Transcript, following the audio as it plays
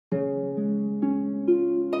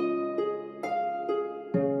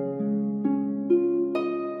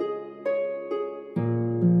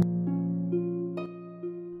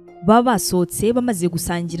baba basohotse bamaze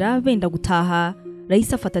gusangira benda gutaha.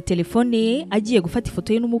 RAiSSA afata telefone ye agiye gufata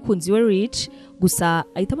ifoto ye n'umukunzi we Rich, gusa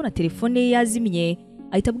ahita abona telefone ye yazimye.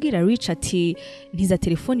 Ahita abwira Rich ati ntiza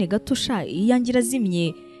telefone gato sha iyangira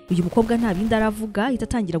azimye. Uyu mukobwa nta bindi aravuga, ahita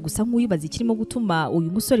atangira gusa nk'uyibaza ikirimo gutuma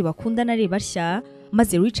uyu musore bakundana areba shya,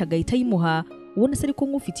 maze Rich agahita ayimuha. Ubona se ariko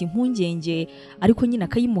nk'ufite impungenge ariko nyine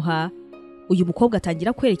akayimuha. Uyu mukobwa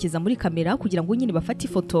atangira kwerekeza muri kamera kugira ngo nyine bafate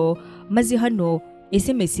ifoto, maze hano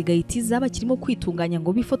SMS igahitiza bakirimo kwitunganya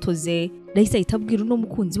ngo bifotoze. RAiSSA ahita abwira uno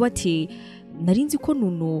mukunzi we ati narinzi ko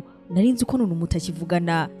nunu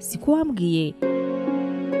mutakivugana siko wambwiye.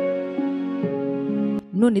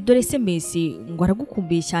 None dore SMS ngo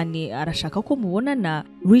aragukumbuye cyane arashaka ko mubonana.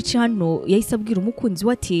 Rich hano yahise abwira umukunzi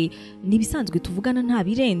we ati nibisanzwe tuvugana nta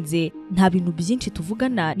birenze, nta bintu byinshi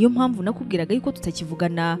tuvugana, niyo mpamvu nakubwiraga yuko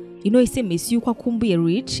tutakivugana. Ino SMS yuko akumbuye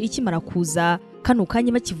Rich ikimara kuza, kano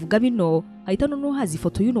kanya bakivuga bino ahita noneho haza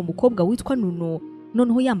ifoto y'uno mukobwa witwa Nunu,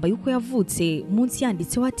 noneho yambaye uko yavutse, munsi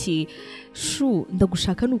yanditseho ati shu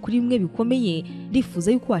ndagushaka n'ukuri bimwe bikomeye,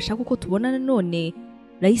 ndifuza yuko washaka uko tubonana none.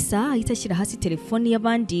 RAiSSA ahita ashyira hasi telefone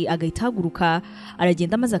y'abandi agahita haguruka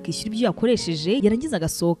aragenda maze akishyura ibyo yakoresheje, yarangiza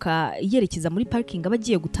agasohoka yerekeza muri parking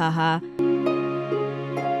abagiye gutaha.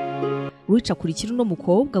 Rich akurikira uno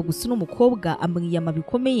mukobwa, gusa uno mukobwa amwiyama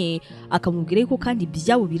bikomeye akamubwira yuko kandi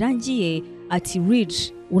ibyabo birangiye. Ati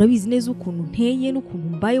Rich urabizi neza ukuntu nteye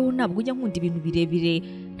n'ukuntu mbayeho, ntabwo ujya nkunda ibintu birebire,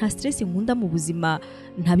 nta stress nkunda mu buzima,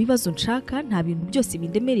 nta bibazo nshaka, nta bintu byose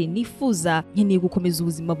bindemereye nifuza, nkeneye gukomeza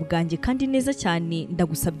ubuzima bwanjye kandi neza cyane,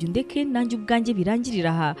 ndagusabye undeke nanjye ubwanjye birangirira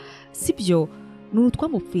aha sibyo. Nunu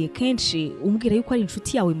twamupfuye kenshi umbwira yuko ari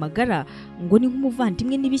inshuti yawe magara, ngo ni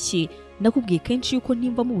nk'umuvandimwe n'ibiki, nakubwiye kenshi yuko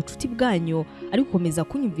ntimva mu bucuti bwanyu ari gukomeza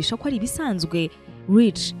kunyumvisha ko ari bisanzwe.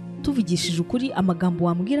 Rich tuvugishije ukuri amagambo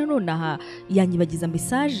wambwira nonaha yanyibagiza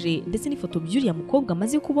message ndetse n'ifoto by'uriya mukobwa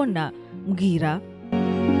amaze kubona, mbwira.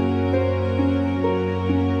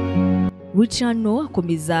 Rich hano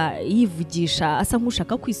akomeza yivugisha asa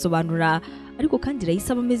nk'ushaka kwisobanura, ariko kandi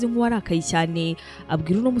RAiSSA ameze nk'uwarakaye cyane.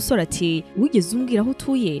 Abwira uno musore ati wigeze umbwira aho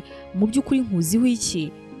utuye, mu by'ukuri nkuziho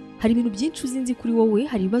iki? Hari ibintu byinshi uzinzi kuri wowe,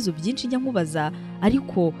 hari ibibazo byinshi njya nkubaza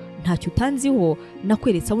ariko ntacyo utanziho.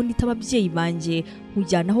 Nakweretse abo nita ababyeyi banjye,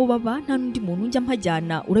 nkujyana aho baba, nta n'undi muntu njya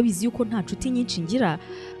mpajyana, urabizi yuko nta nshuti nyinshi ngira.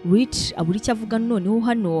 Rich abura icyo avuga noneho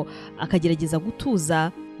hano akagerageza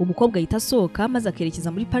gutuza. Umukobwa ahita asohoka maze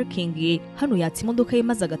akerekeza muri parking, hano yatsa imodoka ye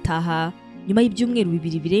maze agataha. Nyuma y'ibyumweru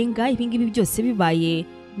 2 birenga ibingibi byose bibaye,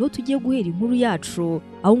 no tugiye guhera inkuru yacu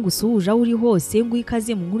aho ngusuhuje aho uri hose, ngo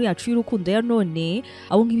ikaze mu nkuru yacu y'urukundo ya none,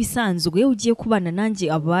 aho nk'ibisanzwe ugiye kubana nanjye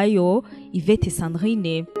abayo Yvette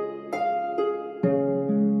Sandrine.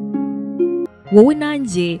 Wowe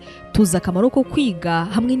nanjye tuza akamaro ko kwiga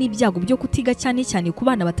hamwe n'ibyago byo kutiga, cyane cyane ku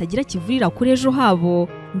bana batagira kivurira kuri ejo habo.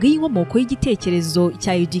 Ngiyi inkomoko y'igitekerezo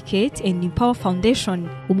cya Educate and Empower Foundation.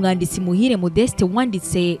 Umwanditsi Muhire Modeste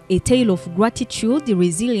wanditse A Tale of Gratitude,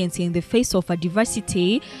 Resilience in the Face of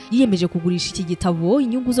Adversity yiyemeje kugurisha iki gitabo,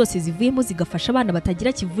 inyungu zose zivuyemo zigafasha abana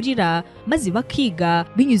batagira kivurira maze bakiga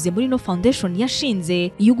binyuze muri no foundation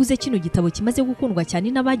yashinze. Iyo uguze kino gitabo kimaze gukundwa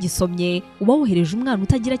cyane n'abagisomye, uba wohereje umwana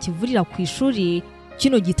utagira kivurira ku ishuri.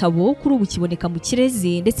 Kino gitabo kuri ubu kiboneka mu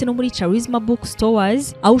Kirezi ndetse no muri Charisma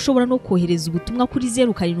Bookstores, aho ushobora no kohereza ubutumwa kuri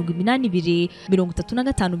 0782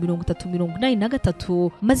 35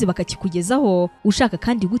 3083 maze bakakikugezaho. Ushaka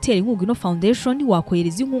kandi gutera inkunga ino foundation,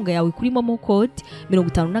 wakohereza inkunga yawe kuri Momo code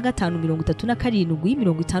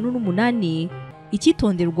 55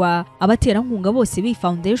 Icyitonderwa, abaterankunga bose b'iyi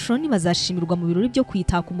foundation bazashimirwa mu birori byo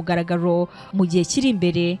kwita ku mugaragaro mu gihe kiri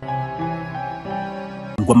imbere.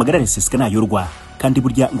 Ngo amagara RAiSSA nayorwa, kandi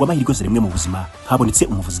burya ngo amahirwe yose rimwe mu buzima habonetse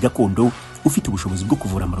umuvuzi gakondo ufite ubushobozi bwo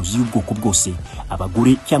kuvura amarozi y'ubwoko bwose.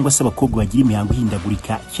 Abagore cyangwa se abakobwa bagira imihango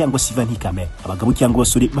ihindagurika cyangwa se ivantikame, abagabo cyangwa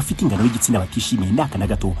abasore bafite ingano y'igitsina batishimiye naka na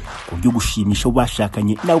gato, ku byo gushimisha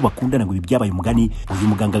bashakanye nabo bakundana ngo ibyabaye umugani, uyu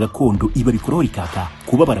muganga gakondo iba bikoroho rikaka,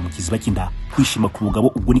 kubabara mu kiziba cy'inda, kwishima ku mugabo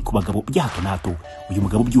ubwo ni ku bagabo bya hato na hato. Uyu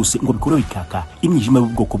mugabo byose ngo bikoroho rikaka, imyijima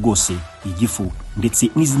y'ubwoko bwose, igifu ndetse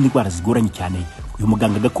n'izindi ndwara zigoranye cyane. Uyu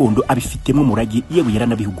muganga gakondo abifitemo umurage, yewe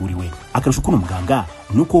yaranabihuguriwe. Akarusho kuno muganga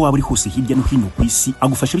nuko waba uri hose hirya no hino ku isi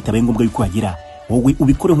agufasha bitabaye ngombwa yuko hagera wowe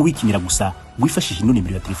ubikore nk'uwikinira gusa, wifashishije ino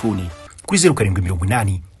nimero ya telefone kuri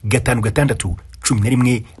 0780 56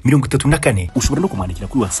 11 Ushobora no kumwandikira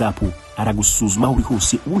kuri WhatsApp, aragusuzuma aho uri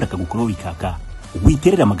hose ubundi akagukora bikaka.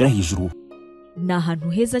 Witerera amagara hejuru. Ni ahantu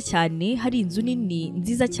heza cyane, hari inzu nini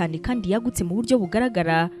nziza cyane kandi yagutse mu buryo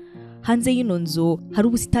bugaragara. Hanze y'ino nzu hari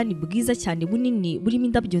ubusitani bwiza cyane bunini burimo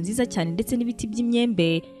indabyo nziza cyane ndetse n'ibiti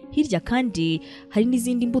by'imyembe. Hirya kandi hari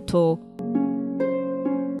n'izindi mbuto.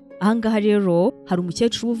 ahangaha rero hari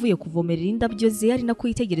umukecuru uvuye kuvomerera indabyo ze ari nako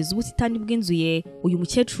yitegereza ubusitani bw'inzu ye. Uyu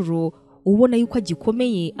mukecuru ubona yuko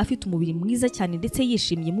agikomeye, afite umubiri mwiza cyane ndetse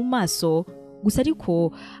yishimye mu maso, gusa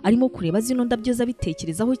ariko arimo kureba zino ndabyo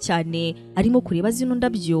zabitekerezaho cyane, arimo kureba zino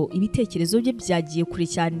ndabyo ibitekerezo bye byagiye kure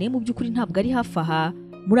cyane, mu by'ukuri ntabwo ari hafi aha.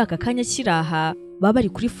 Muri aka kanya kiraha baba bari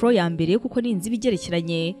kuri floor ya mbere kuko ni inzu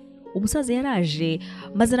igerekeranye. Umusaza yaraje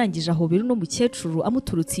maze arangije ahobera no mukecuru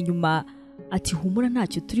amuturutse inyuma ati humura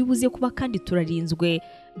ntacyo turi buze kuba kandi turarinzwe,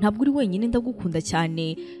 ntabwo uri wenyine, ndagukunda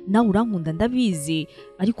cyane, nawe urankunda ndabizi,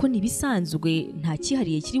 ariko nibisanzwe nta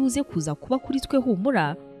cyihariye kiri buze kuza kuba kuri twe,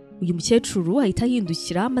 humura. Uyu mukecuru ahita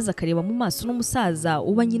ahindukira maze akareba mu maso n'umusaza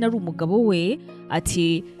uba nyine ari umugabo we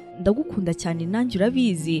ati ndagukunda cyane nanjye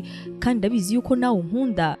urabizi, kandi ndabizi yuko nawe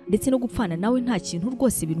unkunda, ndetse no gupfana nawe nta kintu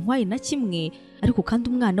rwose bintwaye na kimwe, ariko kandi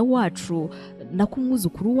umwana wacu nako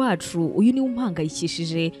umwuzukuru wacu uyu niwe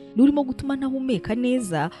umpangayikishije, ni urimo gutuma ntahumeka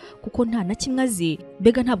neza kuko nta na kimwe azi.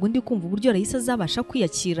 Mbega ntabwo ndi kumva uburyo RAiSSA azabasha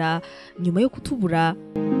kwiyakira nyuma yo kutubura.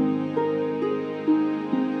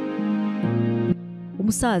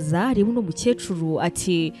 Umusaza reba uno mukecuru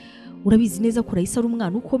ati urabizi neza ko RAiSSA ari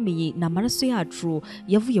umwana ukomeye, ni amaraso yacu,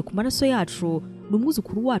 yavuye ku maraso yacu, ni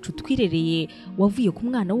umwuzukuru wacu twirereye, wavuye ku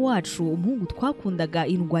mwana wacu, umuhungu twakundaga,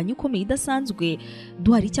 indwanyi ikomeye idasanzwe.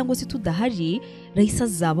 Duhari cyangwa se tudahari, RAiSSA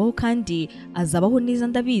azabaho kandi azabaho neza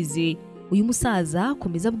ndabizi. Uyu musaza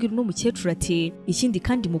akomeza abwira uno mukecuru ati ikindi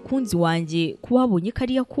kandi mukunzi wanjye, kuba wabonye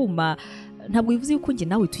kariya kuma ntabwo bivuze yuko njye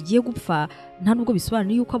nawe tugiye gupfa, nta nubwo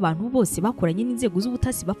bisobanuye yuko abantu bose bakoranye n'inzego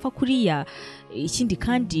z'ubutasi bapfa kuriya. Ikindi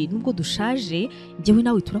kandi nubwo dushaje, njyewe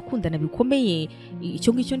nawe turakundana bikomeye,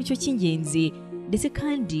 icyo ngicyo nicyo cy'ingenzi. Ndetse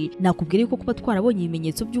kandi nakubwira yuko kuba twarabonye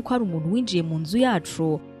ibimenyetso by'uko hari umuntu winjiye mu nzu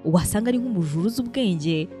yacu wasanga ari nk'umujura uzi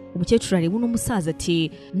ubwenge. Umukecuru areba uno musaza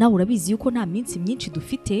ati nawe urabizi yuko nta minsi myinshi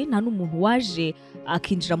dufite, nta n'umuntu waje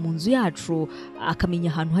akinjira mu nzu yacu akamenya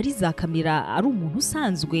ahantu hari za kamera ari umuntu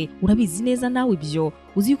usanzwe, urabizi neza nawe ibyo,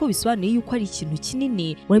 uzi yuko bisobanuye yuko ari ikintu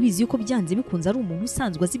kinini, urabizi yuko byanze bikunze ari umuntu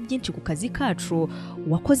usanzwe azi byinshi ku kazi kacu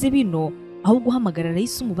wakoze bino. Aho guhamagara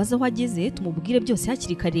RAiSSA umubaza aho ageze, tumubwire byose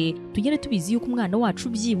hakiri kare, tugende tubizi yuko umwana wacu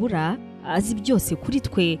byibura azi byose kuri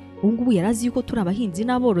twe. Ubu ngubu yarazi yuko turi abahinzi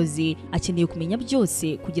n'aborozi, akeneye kumenya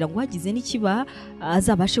byose kugira ngo hagize n'ikiba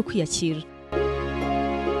azabashe kwiyakira.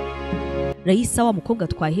 RAiSSA wa mukobwa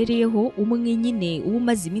twahereyeho umwe nyine uba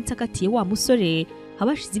umaze iminsi akatiye wa musore,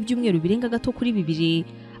 habashize ibyumweru birenga gato kuri 2,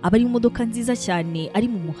 aba ari mu modoka nziza cyane, ari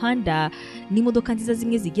mu muhanda n'imodoka nziza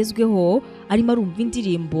zimwe zigezweho, arimo arumva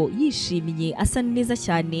indirimbo yishimye, asa neza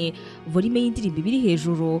cyane, volume y'indirimbo ibiri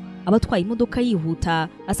hejuru, abatwaye imodoka yihuta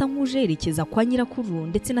asa nk'ujerekeza kwa nyirakuru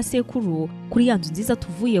ndetse na sekuru kuri ya nzu nziza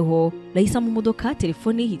tuvuyeho. RAiSSA mu modoka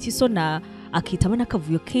telefone ihita isona, akitaba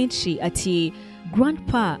n'akavuyo kenshi ati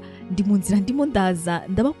grandpa, ndi mu nzira ndimo ndaza,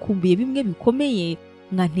 ndabakumbuye bimwe bikomeye,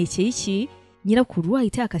 mwantekeye iki? Nyirakuru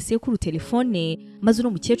ahita yakasekuru telefone, maze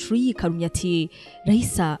uno mukecuru yikarumye ati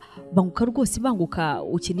RAiSSA, banguka rwose banguka,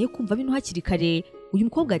 ukeneye kumva bino hakiri kare. Uyu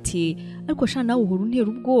mukobwa ati ariko sha nawe uhora untera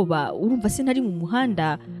ubwoba, urumva se ntari mu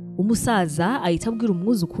muhanda? Umusaza ahita abwira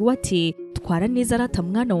umwuzukuru ati twara neza rata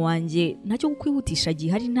mwana wanjye, ntacyo kukwihutisha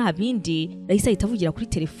gihari nta bindi. RAiSSA ahita avugira kuri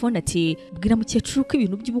telefone ati bwira mukecuru ko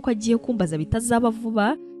ibintu by'ubukwe agiye kumbaza bitazaba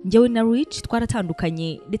vuba, njyewe na Rich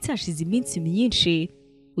twaratandukanye ndetse hashize iminsi myinshi.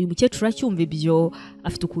 Uyu mukecuru acyumva ibyo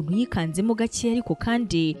afite ukuntu yikanzemo gake, ariko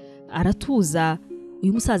kandi aratuza.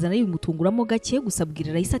 Uyu musaza nayo bimutunguramo gake, gusa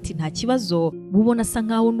abwira RAiSSA ati nta kibazo, bubona asa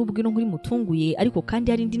nkaho nubwo no nkuri mutunguye, ariko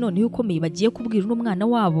kandi hari indi noneho ukomeye bagiye kubwira uno mwana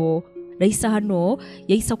wabo. RAiSSA hano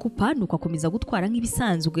yahise akupa nuko akomeza gutwara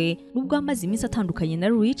nk'ibisanzwe, nubwo amaze iminsi atandukanye na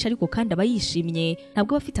Rich, ariko kandi aba yishimye,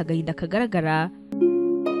 ntabwo aba afite agahinda kagaragara.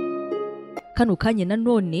 Kano kanya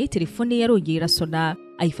nanone telefone ye yarongeye irasona,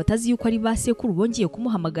 ayifata azi yuko ari ba sekuru bongeye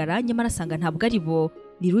kumuhamagara, nyamara asanga ntabwo ari bo,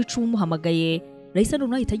 ni Rich umuhamagaye. RAiSSA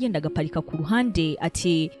noneho ahita agenda agaparika ku ruhande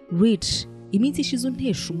ati Rich, iminsi ishize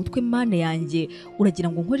untesha umutwe mana yanjye, uragira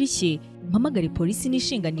ngo nkore iki? Mpamagare polisi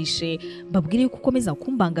nishinganishe mbabwire yuko ukomeza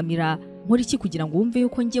kumbangamira, nkore iki kugira ngo wumve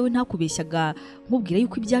yuko njyewe ntakubeshyaga nkubwira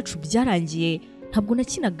yuko ibyacu byarangiye? Ntabwo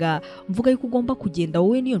nakinaga mvuga yuko ugomba kugenda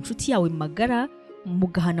wowe niyo nshuti yawe magara,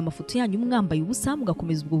 mugahana amafoto yanyu mwambaye ubusa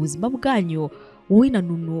mugakomeza ubwo buzima bwanyu, wowe na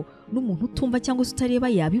Nunu n'umuntu utumva cyangwa se utareba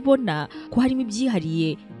yabibona ko harimo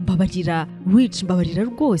ibyihariye. Mbabarira Rich, mbabarira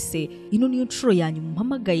rwose, ino niyo nshuro yanyu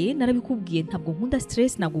mumpamagaye, narabikubwiye ntabwo nkunda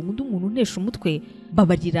stress, ntabwo nkunda umuntu untesha umutwe,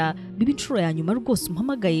 mbabarira bibi inshuro ya nyuma rwose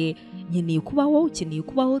umpamagaye, nkeneye kubaho, ukeneye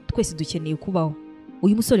kubaho, twese dukeneye kubaho.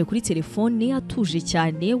 Uyu musore kuri telefone atuje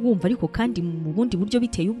cyane, wumva ariko kandi mu bundi buryo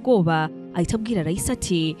biteye ubwoba, ahita abwira RAiSSA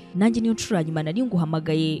ati nanjye niyo nshuro ya nyuma nari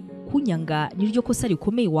nguhamagaye kunyanga niryo kosa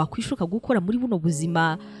rikomeye wakwishuka gukora muri buno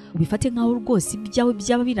buzima, ubifate nkaho rwose ibyawe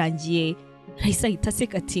byaba birangiye. RAiSSA ahita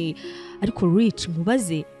aseka ati ariko Rich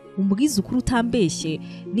mubaze umbwiza ukuri utambeshye,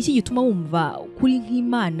 niki gituma wumva kuri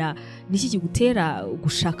nk'Imana, niki kigutera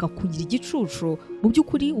gushaka kugira igicucu? Mu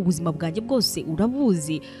by'ukuri ubuzima bwanjye bwose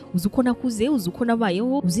urabuzi, uzi uko nakuze, uzi uko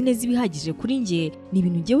nabayeho, uzi neza ibihagije kuri njye, ni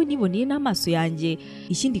ibintu njyewe niboneye n'amaso yanjye.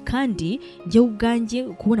 Ikindi kandi njyewe ubwanjye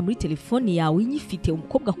kubona muri telefone yawe nyifite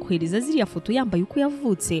umukobwa kohereza ziriya foto yambaye uko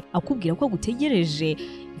yavutse akubwira ko agutegereje,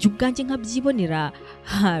 ubwanjye nkabyibonera,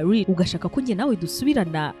 ugashaka ko njye nawe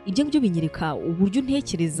dusubirana. Ibyo ngibyo binyereka uburyo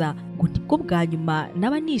ntekereza ngo nibwo bwa nyuma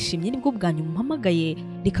naba nishimye, nibwo bwa nyuma umpamagaye,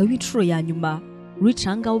 reka w'inshuro ya nyuma. Rich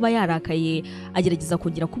ahangaho uba yarakaye agerageza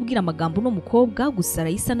kongera kubwira amagambo no mukobwa, gusa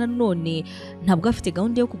RAiSSA nanone ntabwo afite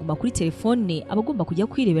gahunda yo kuguma kuri telefone, aba agomba kujya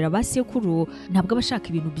kwirebera ba sekuru, ntabwo aba ashaka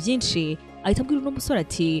ibintu byinshi. Ahita abwira uno musore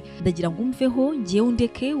ati ndagira ngo umveho ngewe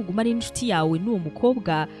undeke ugumane n'inshuti yawe n'uwo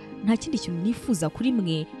mukobwa, nta kindi kintu nifuza kuri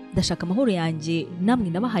mwe, ndashaka amahoro yanjye, namwe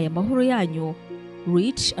nabahaye amahoro yanyu.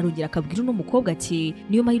 Rich arongera akabwira uno mukobwa ati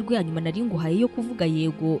niyo mahirwe ya nyuma nari nguhaye yo kuvuga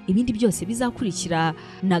yego, ibindi byose bizakurikira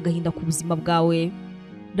ni agahinda ku buzima bwawe.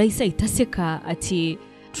 RAiSSA ahita aseka ati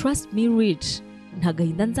trust me Rich, nta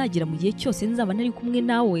gahinda nzagira mu gihe cyose nzaba nari kumwe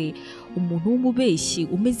nawe. Umuntu w'umubeshyi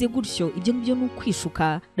umeze gutyo, ibyo ngibyo ni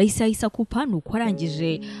ukwishuka. RAiSSA yahise akupa, nuko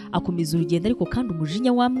arangije akomeza urugendo, ariko kandi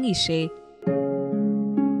umujinya wamwishe.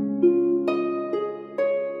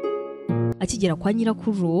 Akigera kwa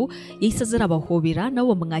nyirakuru yahise aza arabahobera,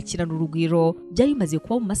 nabo bamwakirana urugwiro. Byari bimaze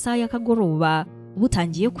kuba mu masaha y'akagoroba,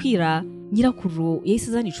 butangiye kwira. Nyirakuru yahise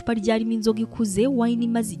azana icupa ryarimo inzoga ikuze, wine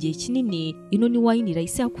imaze igihe kinini. Ino ni wine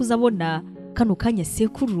RAiSSA yakuze abona. Kano kanya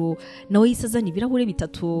sekuru nawe yahise azana ibirahure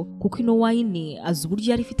bitatu, kuko ino wine azi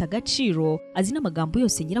uburyo yari ifite agaciro, azi n'amagambo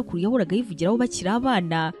yose nyirakuru yahoraga yivugiraho bakiri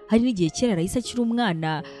abana. Hari n'igihe kera RAiSSA akiri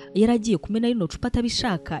umwana yari agiye kumena rino cupa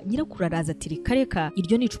atabishaka, nyirakuru araza ati reka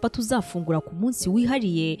iryo ni icupa tuzafungura ku munsi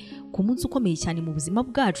wihariye, ku munsi ukomeye cyane mu buzima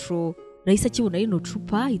bwacu. RAiSSA akibona rino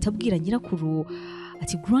cupa ahita abwira nyirakuru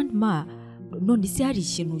ati grandma, none se hari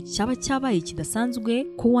ikintu cyaba cyabaye kidasanzwe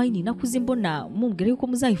ko wine nakuze mbona mumbwira yuko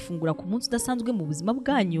muzayifungura ku munsi udasanzwe mu buzima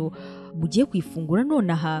bwanyu, mugiye kuyifungura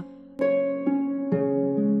nonaha?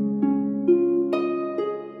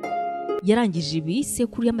 Yarangije ibi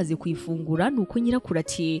sekuru yamaze kuyifungura, nuko nyirakuru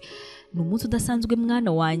ati ni umunsi udasanzwe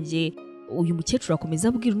mwana wanjye. Uyu mukecuru akomeza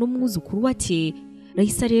abwira uno mwuzukuru ati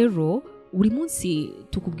RAiSSA rero buri munsi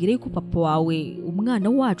tukubwire yuko papa wawe umwana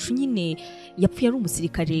wacu nyine yapfuye ari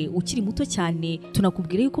umusirikare ukiri muto cyane,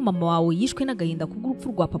 tunakubwire yuko mama wawe yishwe n'agahinda kubw'urupfu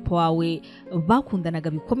rwa papa wawe,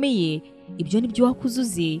 bakundanaga bikomeye. Ibyo nibyo wakuze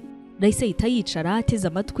uzi. RAiSSA ahita yicara ateze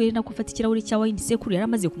amatwi, nako afata ikirahure cya wine sekuru yari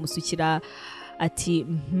amaze kumusukira ati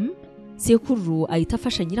sekuru ahita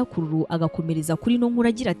afasha nyirakuru agakomereza kuri no nkuru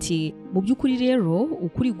agira ati mu by'ukuri rero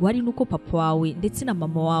ukuri guhari nuko papa wawe ndetse na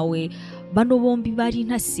mama wawe bano bombi bari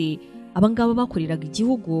intasi. Abangaba bakoreraga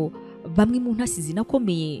igihugu, bamwe mu ntasi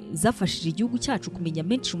zinakomeye zafashije igihugu cyacu kumenya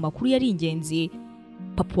menshi mu makuru yari ingenzi.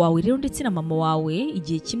 Papa wawe rero ndetse na mama wawe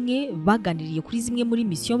igihe kimwe baganiriye kuri zimwe muri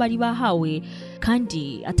misiyo bari bahawe,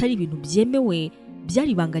 kandi atari ibintu byemewe,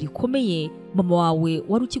 byari ibanga rikomeye. Mama wawe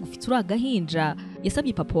wari ukigufite uri agahinja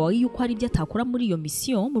yasabye papa wawe yuko hari ibyo atakora muri iyo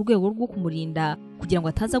misiyo mu rwego rwo kumurinda kugira ngo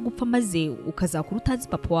ataza gupfa maze ukazakura utazi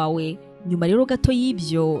papa wawe. Nyuma rero gato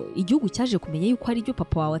y'ibyo igihugu cyaje kumenya yuko hari ibyo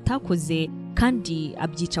papa wawe atakoze kandi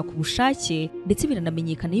abyica ku bushake, ndetse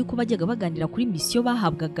biranamenyekana yuko bajyaga baganira kuri misiyo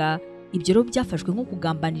bahabwaga. Ibyo rero byafashwe nko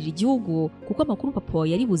kugambanira igihugu, kuko amakuru papa wawe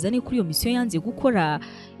yari buzane kuri iyo misiyo yanze gukora,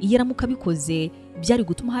 iyo aramuka abikoze byari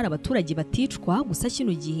gutuma hari abaturage baticwa, gusa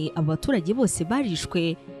kino gihe abo baturage bose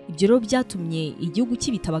barishwe. Ibyo rero byatumye igihugu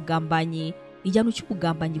kibita abagambanyi. Igihano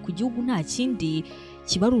cy'ubugambanyi ku gihugu nta kindi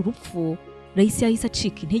kiba ari urupfu. RAiSSA yahise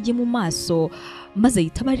acika intege mu maso maze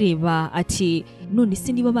ahita bareba ati none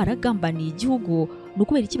se niba baragambaniye igihugu ni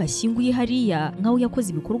ukubera iki bashyinguye hariya nkaho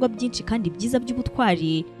yakoze ibikorwa byinshi kandi byiza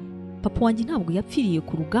by'ubutwari? Papa wanjye ntabwo yapfiriye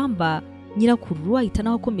ku rugamba. Nyirakuru ahita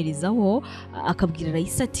nawe akomerezaho akabwira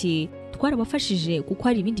RAiSSA ati twarabafashije kuko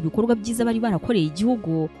hari ibindi bikorwa byiza bari barakoreye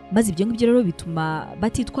igihugu, maze ibyo ngibyo rero bituma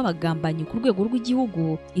batitwa abagambanyi ku rwego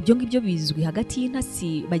rw'igihugu. Ibyo ngibyo bizwi hagati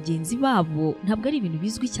y'intasi bagenzi babo, ntabwo ari ibintu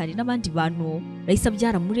bizwi cyane n'abandi bantu. RAiSSA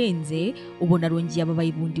byaramurenze, ubona arongeye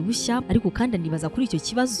ababaye bundi bushya, ariko kandi anibaza kuri icyo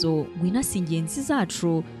kibazo ngo intasi ingenzi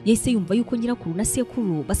zacu. Yahise yumva yuko nyirakuru na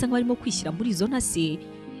sekuru basa nk'abarimo kwishyira muri izo ntasi.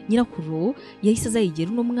 Nyirakuru yahise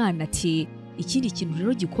azayigera uno mwana ati ikindi kintu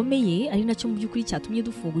rero gikomeye ari nacyo mu by'ukuri cyatumye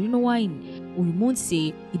dufungura ino wine uyu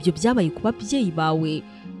munsi, ibyo byabaye ku babyeyi bawe,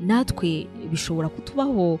 natwe bishobora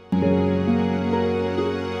kutubaho.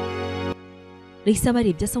 RAiSSA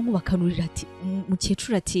barebye asa nk'ubakanurira ati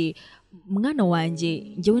mukecuru ati mwana wanjye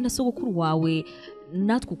njyewe na sogokuru wawe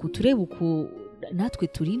natwe kutureba uku natwe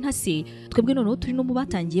turi intasi twebwe noneho turi no mu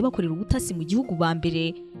batangiye bakorera ubutasi mu gihugu ba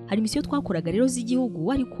mbere hari misiyo twakoraga rero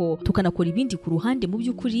z'igihugu ariko tukanakora ibindi ku ruhande mu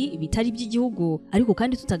by'ukuri bitari by'igihugu ariko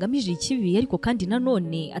kandi tutagamije ikibi ariko kandi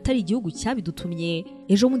nanone atari igihugu cyabidutumye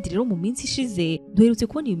ejo bundi rero mu minsi ishize duherutse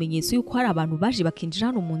kubona ibimenyetso y'uko hari abantu baje bakinjira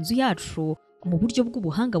hano mu nzu yacu mu buryo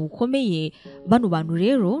bw'ubuhanga bukomeye. Bano bantu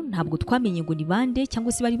rero ntabwo twamenye ngo ni bande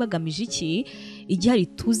cyangwa se bari bagamije iki. Igihari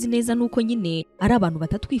tuzi neza nuko nyine ari abantu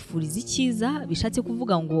batatwifuriza icyiza, bishatse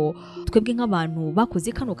kuvuga ngo twebwe nk'abantu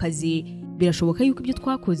bakoze kano kazi birashoboka yuko ibyo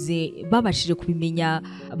twakoze babashije kubimenya,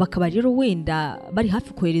 bakaba rero wenda bari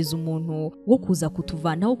hafi kohereza umuntu wo kuza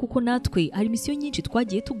kutuvanaho, kuko natwe hari misiyo nyinshi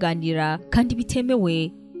twagiye tuganira kandi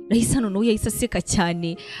bitemewe. RAiSSA noneho yahise aseka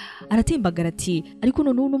cyane aratembagara ati ariko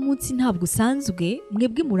noneho uno munsi ntabwo usanzwe,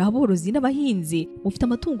 mwebwe muri aborozi n'abahinzi, mufite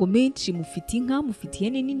amatungo menshi, mufite inka, mufite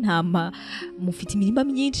ihene n'intama, mufite imirima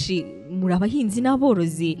myinshi, muri abahinzi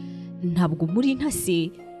n'aborozi, ntabwo muri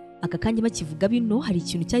intasi. Aka kanya bakivuga bino hari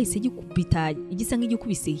ikintu cyahise gikubita igisa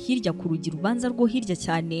nk'igikubise hirya ku rugi rubanza rwo hirya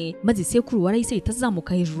cyane, maze sekuru wa RAiSSA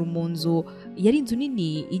itazamuka hejuru mu nzu. Yari inzu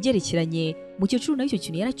nini igerekeranye. Mukecuru nayo icyo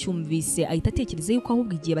kintu yaracyumvise ahita atekereza yuko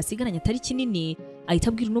ahubwo igihe basigaranye atari kinini, ahita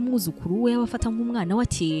abwira uno mwuzukuru we abafata nk'umwana we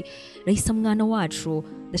ati RAiSSA mwana wacu,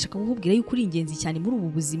 ndashaka kukubwira yuko uri ingenzi cyane muri ubu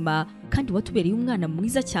buzima kandi watubereye umwana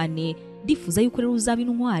mwiza cyane. Ndifuza yuko rero uzaba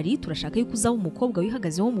intwari, turashaka yuko uzaba umukobwa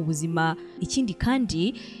wihagazeho mu buzima. Ikindi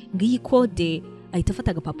kandi ngiyi kode. Ahita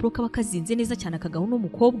afata agapapuro kaba kazinze neza cyane akagaho no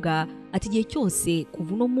mukobwa ati igihe cyose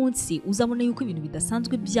kuva uno munsi uzabona yuko ibintu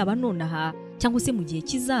bidasanzwe byaba nonaha cyangwa se mu gihe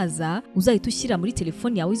kizaza, uzahita ushyira muri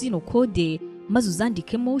telefone yawe zino kode maze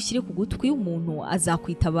uzandikemo ushyire ku gutwi, umuntu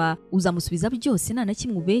azakwitaba uzamusubiza byose nta na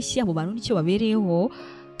kimwe ubeshye, abo bantu nicyo babereyeho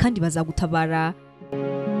kandi bazagutabara.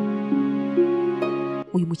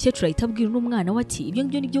 Uyu mukecuru ahita abwira n'umwana we ati ibyo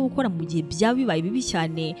ngibyo nibyo gukora mu gihe byaba bibaye bibi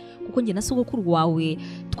cyane, kuko njye na sogokuru wawe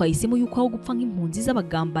twahisemo yuko aho gupfa nk'impunzi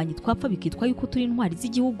z'abagambanyi twapfa bikitwa yuko turi intwari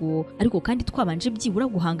z'igihugu, ariko kandi twabanje byibura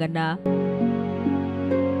guhangana.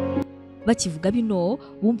 Bakivuga bino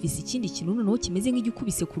bumvise ikindi kintu noneho kimeze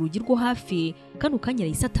nk'igikubise ku rugi rwo hafi. Kano kanya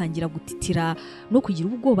RAiSSA atangira gutitira no kugira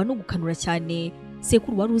ubwoba no gukanura cyane.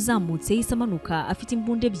 Sekuru wari uzamutse yahise amanuka afite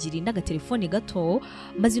imbunda ebyiri n'agatelefone gato,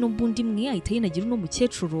 maze ino mbunda imwe ahita yinagira uno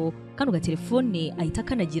mukecuru, kano gatelefone ahita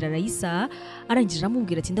akanagira RAiSSA. Arangije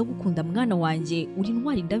aramubwira ati ndagukunda mwana wanjye, uri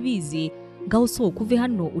intwari ndabizi, ngaho sohoka uve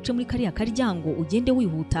hano uce muri kariya karyango ugende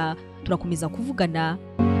wihuta, turakomeza kuvugana.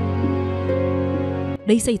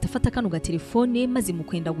 RAiSSA ahita afata kano gatelefone maze mu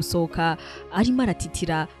kwenda gusohoka arimo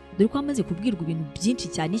aratitira, dore ko amaze kubwirwa ibintu byinshi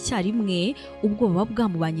cyane icyarimwe, ubwoba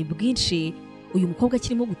bwamubanye bwinshi. Uyu mukobwa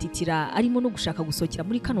akirimo gutitira arimo no gushaka gusohokera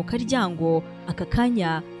muri kano karyango. Aka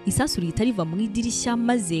kanya isasu rihita riva mu idirishya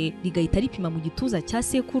maze rigahita ripima mu gituza cya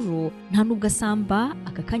sekuru, nta nubwo asamba.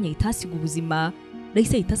 Aka kanya ahita hasiga ubuzima.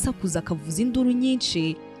 RAiSSA ahita asakuza akavuza induru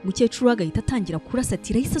nyinshi. Mukecuru agahita atangira kurasa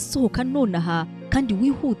ati RAiSSA sohoka nonaha kandi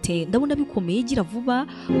wihute, ndabona bikomeye, gira vuba,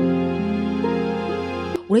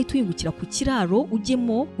 urahita uyungukira ku kiraro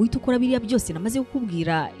ujyemo uhita ukora biriya byose namaze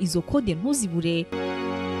kukubwira, izo kode ntuzibure.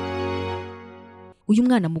 Uyu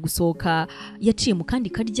mwana mu gusohoka yaciye mu kandi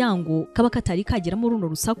karyango kaba katari kageramo runo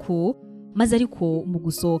rusaku, maze ariko mu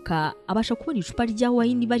gusohoka abasha kubona icupa rya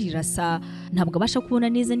wayini barirasa. Ntabwo abasha kubona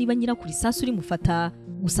neza niba nyirakuru isasu rimufata,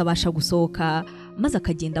 gusa abasha gusohoka maze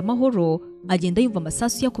akagenda amahoro. Agenda yumva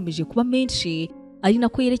amasasu yakomeje kuba menshi, ari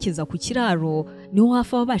nako yerekeza ku kiraro. Niho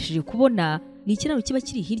hafi abashije kubona ni ikiraro kiba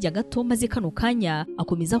kiri hirya gato, maze kano kanya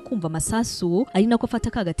akomeza kumva amasasu, ari nako afata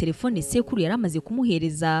ka gatelefone sekuru yari amaze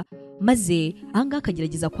kumuhereza, maze ahangaha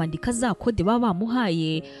akagerageza kwandika za kode baba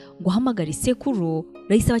bamuhaye ngo ahamagare sekuru.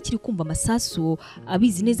 RAiSSA bakiri kumva amasasu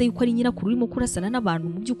abizi neza yuko ari nyirakuru urimo kurasana n'abantu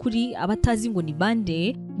mu by'ukuri abatazi ngo ni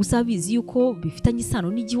bande, gusa abizi yuko bifitanye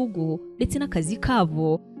isano n'igihugu ndetse n'akazi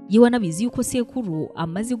kabo. Yewe anabizi yuko sekuru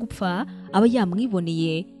amaze gupfa aba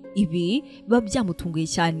yamwiboneye. Ibi biba byamutunguye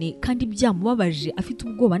cyane kandi byamubabaje, afite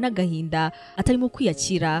ubwoba n'agahinda atarimo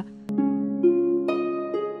kwiyakira.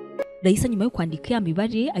 RAiSSA nyuma yo kwandika ya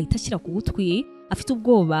mibare ahita ashyira ku gutwi, afite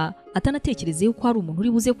ubwoba atanatekereze yuko hari umuntu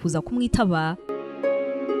uri buze kuza kumwitaba.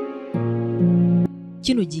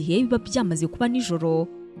 Kino gihe biba byamaze kuba nijoro.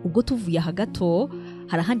 Ubwo tuvuye aha gato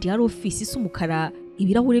hari ahandi hari ofisi isa umukara,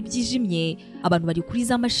 ibirahure byijimye, abantu bari kuri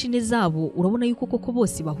za mashine zabo, urabona yuko koko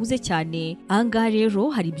bose bahuze cyane. Ahangaha rero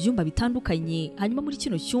hari ibyumba bitandukanye, hanyuma muri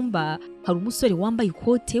kino cyumba hari umusore wambaye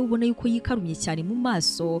ikote ubona yuko yikarumye cyane mu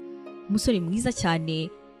maso, umusore mwiza cyane.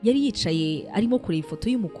 Yari yicaye arimo kureba ifoto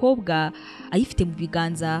y'umukobwa ayifite mu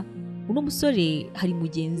biganza. uno musore hari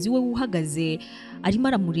mugenzi we uhagaze arimo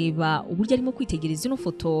aramureba uburyo arimo kwitegereza ino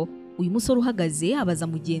foto. Uyu musore uhagaze abaza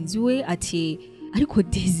mugenzi we ati ariko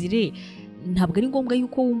Desire, ntabwo ari ngombwa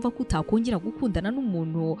yuko wumva ko utakongera gukundana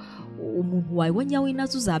n'umuntu wawe wa nyawe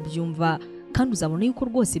nazo uzabyumva kandi uzabona yuko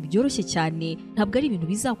rwose byoroshye cyane, ntabwo ari ibintu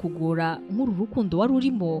bizakugora nk'uru rukundo wari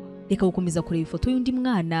urimo. Reka gukomeza kureba ifoto y'undi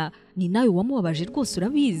mwana, ni nawe wamubabaje rwose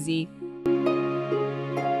urabizi.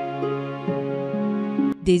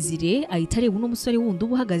 Desire ahita areba uno musore wundi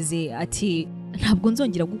uhagaze ati ntabwo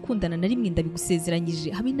nzongera gukundana na rimwe,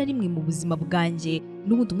 ndabigusezeranyije habe na rimwe mu buzima bwanjye.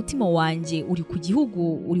 N'ubundi umutima wanjye uri ku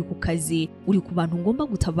gihugu, uri ku kazi, uri ku bantu ngomba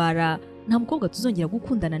gutabara. Nta mukobwa tuzongera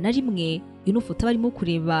gukundana na rimwe. Ino foto barimo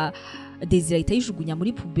kureba Desire ahita yijugunya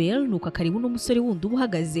muri pubelle, nuko akareba uno musore wundi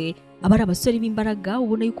uhagaze. Aba ari abasore b'imbaraga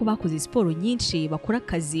ubona yuko bakoze siporo nyinshi, bakora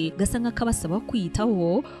akazi gasa nk'akabasaba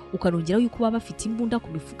kwiyitaho, ukanongeraho yuko baba bafite imbunda ku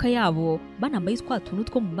mifuka yabo, banambaye twa tuntu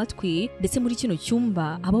two mu matwi. Ndetse muri kino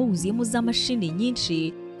cyumba aba wuzuyemo za mashini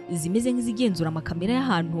nyinshi zimeze nk'izigenzura amakamera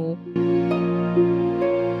y'ahantu.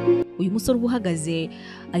 Uyu musore uhagaze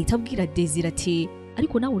ahita abwira Desire ati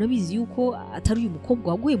ariko nawe urabizi yuko atari uyu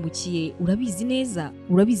mukobwa waguhemukiye,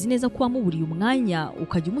 urabizi neza ko wamuburiye umwanya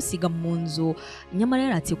ukajya umusiga mu nzu, nyamara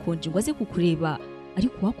yaratse konje ngo aze kukureba,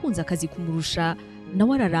 ariko wakunze akazi kumurusha,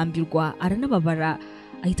 nawe ararambirwa aranababara,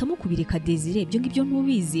 ahitamo kubireka Desire. Ibyo ngibyo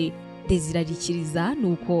ntubizi. Desire arikiriza,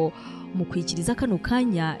 nuko mu kwikiriza kano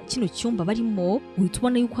kanya kino cyumba barimo uhita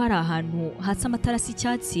ubona yuko hari ahantu hatse amatara asa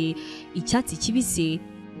icyatsi kibisi.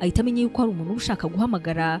 Ahita amenya yuko hari umuntu ushaka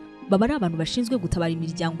guhamagara. Baba ari abantu bashinzwe gutabara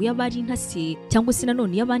imiryango y'abari intasi cyangwa se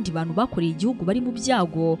nanone y'abandi bantu bakoreye igihugu bari mu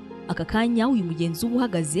byago. Aka kanya uyu mugenzi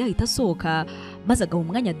uhagaze ahita asohoka maze agaha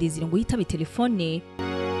umwanya Desire ngo yitabe telefone.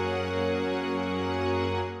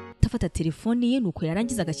 Tafata telefone ye, nuko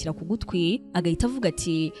yarangiza agashyira ku gutwi agahita avuga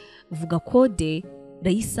ati vuga kode.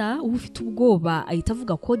 RAiSSA uba ufite ubwoba ahita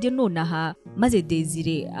avuga kode nonaha, maze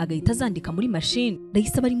Desire agahita azandika muri machine.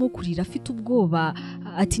 RAiSSA barimo kurira afite ubwoba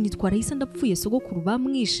ati nitwa RAiSSA, ndapfuye, sogokuru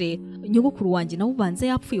bamwishe, nyogokuru wanjye nawe ubanza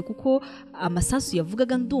yapfuye kuko amasasu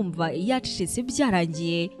yavugaga ndumva yacecetse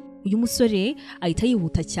byarangiye. Uyu musore ahita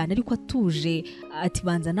yihuta cyane ariko atuje ati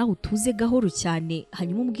banza nawe utuze gahoro cyane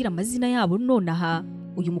hanyuma umbwira amazina yabo nonaha.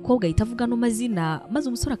 Uyu mukobwa ahita avuga no mazina maze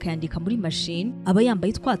umusore akayandika muri machine. Aba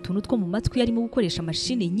yambaye twa tuntu two mu matwi arimo gukoresha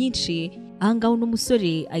machine nyinshi. Ahangaho no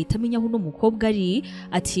musore ahita amenya aho no mukobwa ari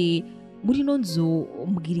ati muri no nzu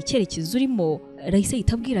umbwira icyerekezo urimo. RAiSSA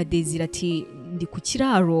ahita abwira Desire ati ndi ku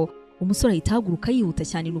kiraro. Umusore ahita ahaguruka yihuta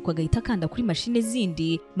cyane, nuko agahita akanda kuri machine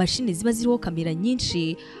zindi, machine ziba ziriho kamera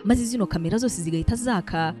nyinshi, maze zino kamera zose zigahita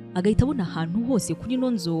zaka, agahita abona ahantu hose kuri no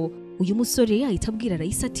nzu. Uyu musore ahita abwira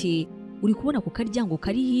RAiSSA ati uri kubona ku karyango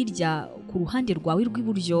kari hirya ku ruhande rwawe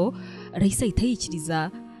rw'iburyo. RAiSSA ahita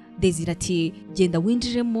yikiriza. Desire ati genda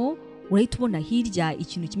winjiremo, urahita ubona hirya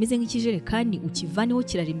ikintu kimeze nk'ikijerekani, ukivaneho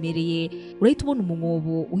kiraremereye, urahita ubona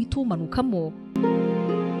umwobo uhita umanukamo.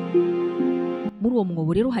 Muri uwo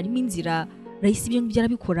mwobo rero harimo inzira. RAiSSA ibyo ngibyo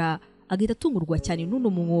arabikora, agahita atungurwa cyane n'uno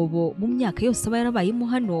mwobo mu myaka yose aba yarabayemo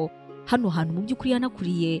hano hantu mu by'ukuri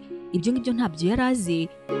yanakuriye. Ibyo ngibyo ntabyo yari azi.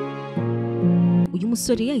 Uyu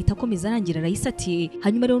musore yahita akomeza arangira RAiSSA ati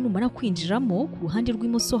hanyuma rero numara kwinjiramo ku ruhande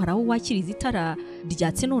rw'imoso hari aho wakiriza itara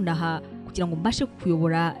ryatse nonaha kugira ngo mbashe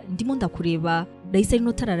kukuyobora, ndimo ndakureba. RAiSSA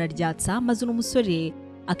rino tara araryatsa maze uno musore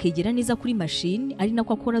akegera neza kuri machine, ari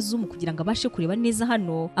nako akora zoom kugira ngo abashe kureba neza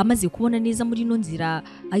hano. Amaze kubona neza muri no nzira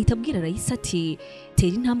ahita abwira RAiSSA ati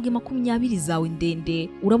tera intambwe 20 zawe ndende,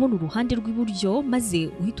 urabona uruhande rw'iburyo maze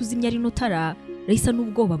uhita uzimya rino tara. RAiSSA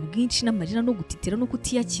n'ubwoba bwinshi n'amarira no gutitira no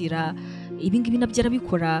kutiyakira ibi ngibi nabyo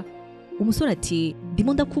arabikora. Umusore ati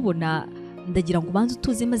ndimo ndakubona, ndagira ngo ubanze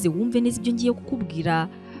utuze maze wumve neza ibyo ngiye kukubwira.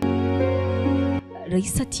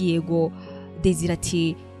 RAiSSA ati yego. Desire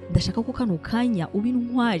ati ndashaka ko kano kanya uba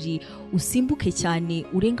intwari, usimbuke cyane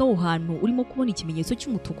urenga aho hantu urimo kubona ikimenyetso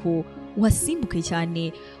cy'umutuku, uhasimbuke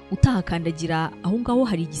cyane utahakandagira, aho ngaho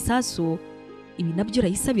hari igisasu. Ibi nabyo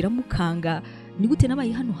RAiSSA biramukanga, ni gute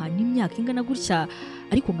nabaye hano hantu imyaka ingana gutya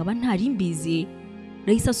ariko nkaba ntari mbizi.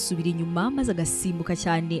 RAiSSA asubira inyuma maze agasimbuka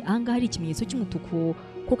cyane ahangaha hari ikimenyetso cy'umutuku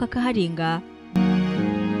ko kakaharenga.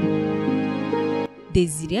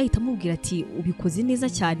 Desire ahita amubwira ati ubikoze neza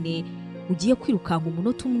cyane, ugiye kwirukanka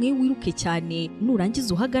umunota umwe wiruke cyane,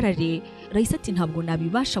 nurangiza uhagarare. RAiSSA ati ntabwo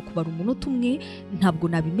nabibasha kubara umunota umwe, ntabwo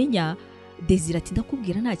nabimenya. Desire ati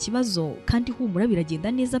ndakubwira nta kibazo kandi humura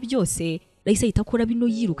biragenda neza byose. RAiSSA ahita akora bino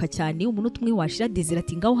yiruka cyane, umunota umwe washira Desire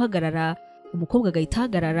ati ngaho hagarara. Umukobwa agahita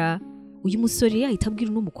ahagarara. Uyu musore ahita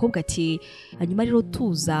abwira uno mukobwa ati hanyuma rero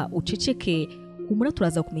tuza uceceke, humura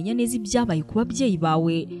turaza kumenya neza ibyabaye ku babyeyi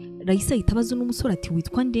bawe. RAiSSA ahita abaza uno musore ati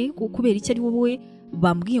witwa nde, kubera iki ari wowe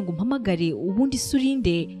bambwiye ngo mpamagare ubundi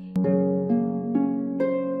surinde.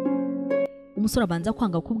 Umusore abanza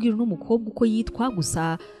kwanga kubwira uno mukobwa uko yitwa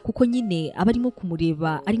gusa kuko nyine aba arimo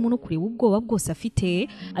kumureba arimo no kureba ubwoba bwose afite,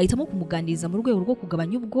 ahitamo kumuganiriza mu rwego rwo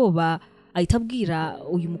kugabanya ubwoba. Ahita abwira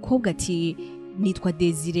uyu mukobwa ati nitwa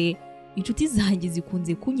Desire, inshuti zanjye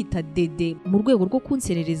zikunze kunyita Dede mu rwego rwo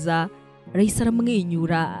kunserereza. RAiSSA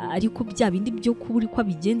aramwenyura ariko bya bindi byo kubura ko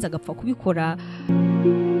abigenza agapfa kubikora.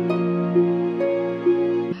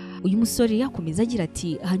 Uyu musore yakomeza agira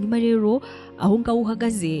ati hanyuma rero aho ngaho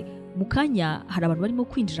uhagaze mu kanya hari abantu barimo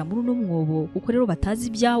kwinjira muri uno mwobo kuko rero batazi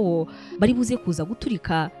ibyawo bari buze kuza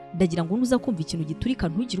guturika. Ndagira ngo nuza kumva ikintu giturika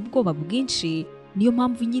ntugire ubwoba bwinshi, niyo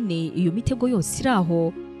mpamvu nyine iyo mitego yose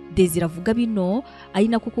iraho. Desire avuga bino ari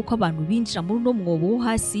nako kuko abantu binjira muri uno mwobo wo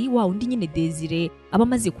hasi wa undi nyine Desire aba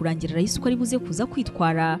amaze kurangira RAiSSA uko ari buze kuza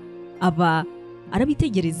kwitwara. Aba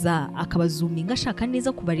arabitegereza akabazuminga ashaka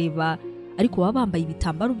neza kubareba, ariko baba bambaye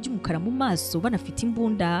ibitambaro by'umukara mu maso, banafite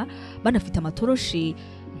imbunda, banafite amatoroshi,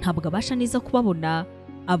 ntabwo abasha neza kubabona.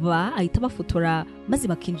 Aba ahita bafotora maze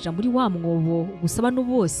bakinjira muri wa mwobo. Gusa bano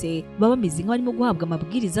bose baba bameze nk'abarimo guhabwa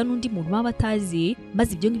amabwiriza n'undi muntu baba batazi,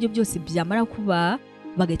 maze ibyo ngibyo byose byamara kuba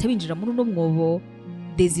bagahita binjira muri uno mwobo.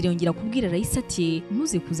 Desire yongera kubwira RAiSSA ati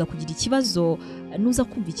ntuze kuza kugira ikibazo, nuza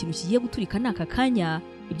kumva ikintu kigiye guturika n'aka kanya.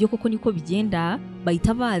 Ibyo koko niko bigenda,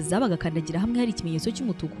 bahita baza bagakandagira hamwe hari ikimenyetso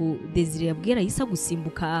cy'umutuku. Desire yabwiye RAiSSA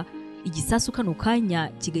gusimbuka, igisasu kano kanya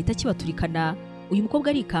kigahita kibaturikana. Uyu mukobwa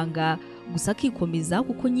arikanga gusa akikomeza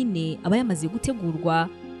kuko nyine aba yamaze gutegurwa.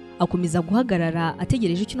 Akomeza guhagarara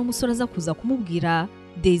ategereje icyo umusore aza kuza kumubwira.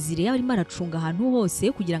 Desire arimo aracunga ahantu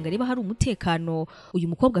hose kugira ngo arebe hari umutekano uyu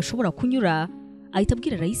mukobwa ashobora kunyura. Ahita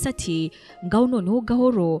abwira RAiSSA ati ngaho noneho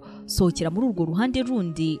gahoro sohokera muri urwo ruhande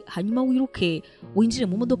rundi, hanyuma wiruke winjire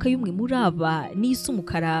mu modoka y'umwe muri aba n'isa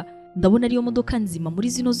umukara. Ndabona ariyo modoka nzima muri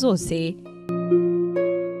zino zose.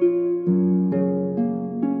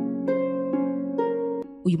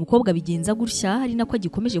 Uyu mukobwa bigenza gutya hari nako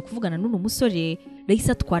agikomeje kuvugana n'uno musore.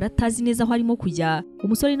 RAiSSA atwara atazi neza aho arimo kujya.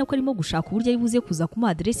 Umusore nako arimo gushaka uburyo ari buze kuza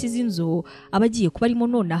kumuha adresse z'inzu abagiye kuba arimo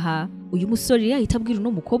nonaha. Uyu musore ahita abwira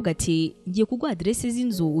uno mukobwa ati ngiye kuguha adresse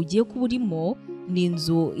z'inzu ugiye kuba urimo, ni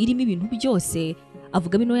inzu irimo ibintu byose.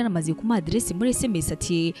 Avuga bino yanamaze kumuha adresse muri SMS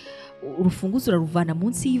ati urufunguzo uraruvana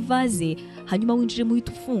munsi y'ivaze, hanyuma winjire mu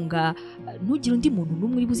uhita ufunga, ntugire undi muntu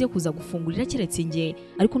n'umwe uri buze kuza gufungurira keretse njye,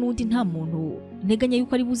 ariko n'undi nta muntu nteganya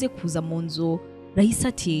yuko ari buze kuza mu nzu. RAiSSA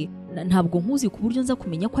ati ntabwo nkuzi ku buryo nza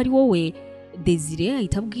kumenya ko ari wowe. Desire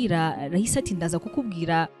ahita abwira RAiSSA ati ndaza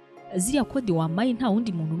kukubwira ziriya kode wamaye nta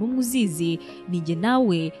wundi muntu n'umwe uzizi, ni njye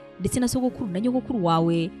nawe ndetse na sogokuru na nyogokuru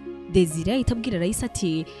wawe. Desire ahita abwira RAiSSA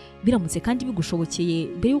ati biramutse kandi bigushobokeye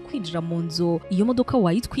mbere yo kwinjira mu nzu iyo modoka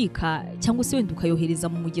wayitwika cyangwa se wenda ukayohereza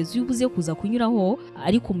mu mugezi ubuze kuza kunyuraho,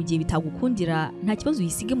 ariko mu gihe bitagukundira nta kibazo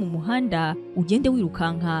uyisige mu muhanda ugende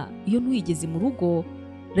wirukanka iyo ntuyigeze mu rugo.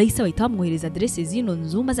 RAiSSA bahita bamwohereza adresse z'ino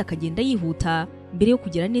nzu maze akagenda yihuta. Mbere yo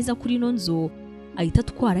kugera neza kuri ino nzu ahita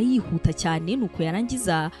atwara yihuta cyane, nuko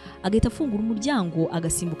yarangiza agahita afungura umuryango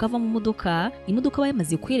agasimbuka ava mu modoka. Imodoka aba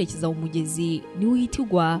yamaze kwerekeza mu mugezi niwe uhita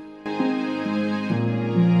igwa.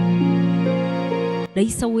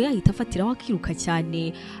 RAiSSA we ahita afatiraho akiruka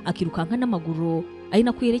cyane, akirukanka n'amaguru ari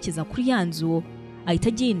nako yerekeza kuri ya nzu. Ahita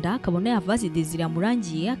agenda akabona ya vaze Desire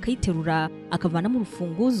yamurangiye akayiterura akavanamo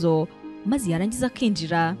urufunguzo maze yarangiza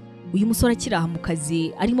akinjira. Uyu musore akiraha mu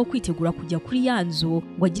kazi arimo kwitegura kujya kuri ya nzu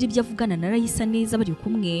ngo agire ibyo avugana na RAiSSA neza bari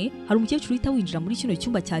kumwe. Hari umukecuru uhita winjira muri kino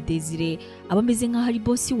cyumba cya Desire aba ameze nk'aho ari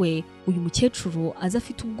bosi we. Uyu mukecuru aza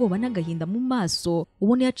afite ubwoba n'agahinda mu maso,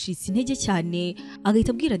 ubona yacitse intege cyane.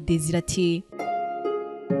 Agahita abwira Desire ati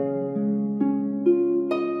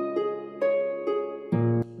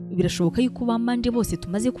birashoboka yuko bamande bose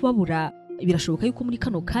tumaze kubabura, birashoboka yuko muri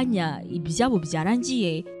kano kanya ibyabo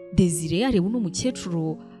byarangiye. Desire areba uno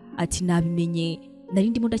mukecuru ati nabimenye, nari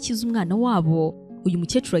ndimo ndakiza umwana wabo. Uyu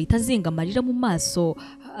mukecuru ahita azenga amarira mu maso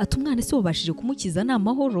ati umwana se wabashije kumukiza ni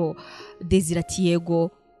amahoro? Desire ati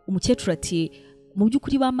yego. Umukecuru ati mu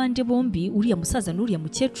by'ukuri bamande bombi uriya musaza n'uriya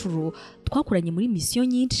mukecuru twakoranye muri misiyo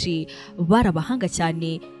nyinshi, barabahanga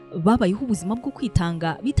cyane, babayeho ubuzima bwo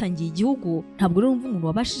kwitanga bitangiye igihugu. Ntabwo rero umva umuntu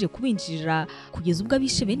wabashije kubinjirira kugeza ubwo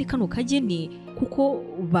abishe bene kano kageni, kuko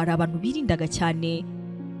bari abantu birindaga cyane.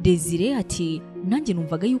 Desire ati nanjye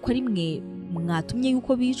numvaga yuko ari mwe mwatumye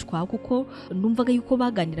yuko bicwa, kuko numvaga yuko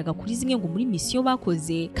baganiraga kuri zimwe ngo muri misiyo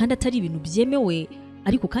bakoze kandi atari ibintu byemewe,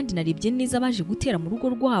 ariko kandi narebye neza baje gutera mu rugo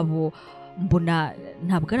rwabo mbona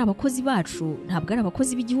ntabwo ari abakozi bacu, ntabwo ari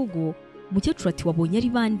abakozi b'igihugu. Umukecuru ati wabonye ari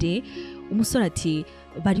bande? Umusore ati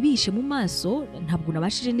bari bihishe mu maso, ntabwo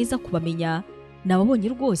nabashije neza kubamenya. nababonye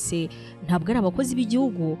rwose ntabwo ari abakozi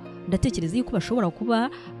b'igihugu, ndatekereza yuko bashobora kuba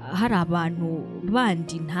hari abantu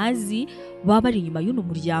bandi ntazi baba bari inyuma y'uno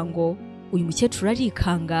muryango. Uyu mukecuru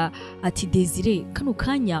arikanga ati Desire, kano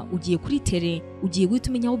kanya ugiye kuri tere, ugiye guhita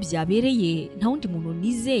umenya aho byabereye, nta wundi muntu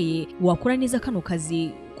nizeye wakora neza kano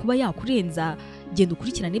kazi kuba yakurenza, genda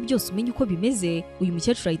ukurikirane byose umenye uko bimeze. Uyu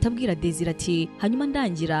mukecuru ahita abwira Desire ati hanyuma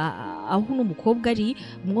ndangira aho uno mukobwa ari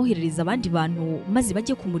mwoherereza abandi bantu maze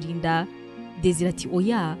bajye kumurinda. Desire ati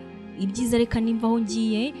oya, ibyiza reka nimva aho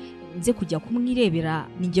ngiye nze kujya kumwirebera,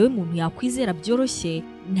 ni njyewe muntu yakwizera byoroshye,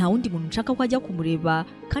 nta wundi muntu nshaka ko ajya kumureba,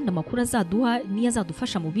 kandi amakuru azaduha niyo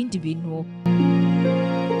azadufasha mu bindi bintu.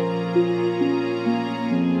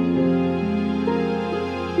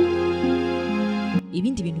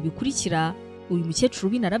 Ibindi bintu bikurikira, uyu mukecuru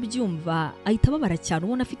binarabyumva ahita ababara cyane,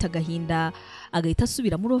 ubona afite agahinda, agahita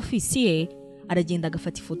asubira muri ofisi ye, aragenda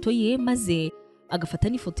agafata ifoto ye maze agafata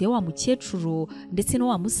n'ifoto ya wa mukecuru ndetse no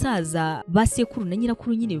wa musaza basekuru na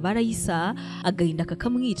nyirakuru nyine ba RAiSSA, agahinda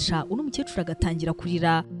kakamwica. Uno mukecuru agatangira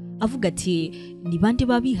kurira avuga ati ni bande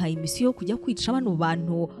babihaye imisiyo yo kujya kwica bano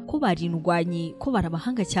bantu, ko barindwanyi, ko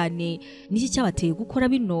barabahanga cyane, niki cyabateye gukora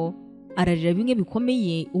bino? Ararira bimwe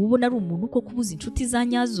bikomeye, ubona ari umuntu ko kubuza inshuti za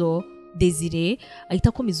nyazo. Desire ahita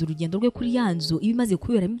akomeza urugendo rwe kuri ya nzu ibimaze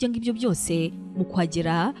kuberamo ibyo ngibyo byose. Mu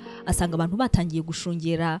kuhagera asanga abantu batangiye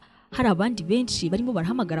gushungera, hari abandi benshi barimo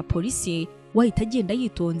barahamagara polisi. Wahita agenda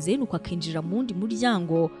yitonze nuko akinjira mu wundi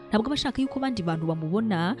muryango, ntabwo abashaka yuko abandi bantu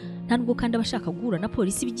bamubona, nta nubwo kandi abashaka guhura na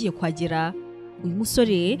polisi bigiye kwagera. Uyu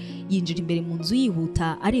musore yinjira imbere mu nzu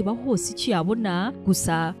yihuta areba hose icyo yabona,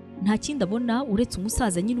 gusa nta kindi abona uretse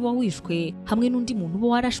umusaza nyine uba wishwe hamwe n'undi muntu uba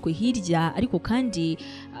warashwe hirya, ariko kandi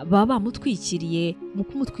baba bamutwikiriye. Mu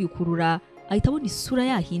kumutwikurura ahita abona isura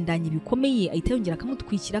yahindanye bikomeye, ahita yongera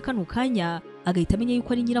akamutwikira kano kanya, agahita amenya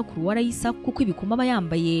yuko ari nyirakuru wa RAiSSA kuko ibikoma aba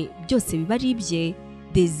yambaye byose biba ari ibye.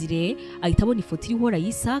 Desire ahita abona ifoto iriho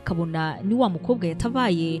RAiSSA, akabona ni wa mukobwa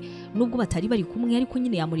yatabaye, nubwo batari bari kumwe ariko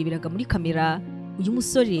nyine yamureberaga muri kamera. Uyu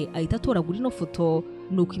musore ahita atoragura ino foto,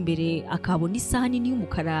 nuko imbere akabona isaha nini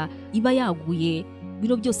y'umukara iba yaguye.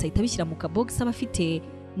 Bino byose ahita bishyira mu kabox aba afite,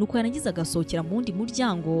 nuko yarangiza agasohokera mu wundi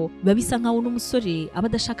muryango. Biba bisa nkaho n'umusore aba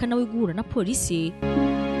adashaka nawe guhura na polisi.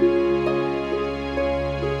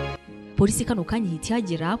 Polisi kano kanya ihita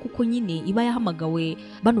ihagera kuko nyine iba yahamagawe,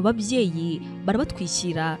 bano babyeyi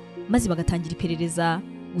barabatwikira maze bagatangira iperereza.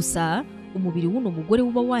 Gusa umubiri w'uno mugore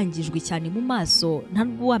uba wangijwe cyane mu maso, nta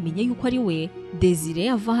nubwo wamenye yuko ari we. Desire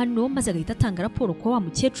ava hano maze agahita atanga raporo kwa wa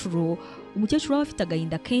mukecuru. Umukecuru aba afite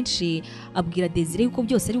agahinda kenshi, abwira Desire yuko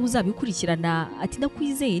byose ari uzabikurikirana, ati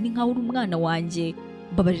ndakwizeye ni nkaho uri umwana wanjye,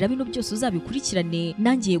 mbabarira bino byose uzabikurikirane,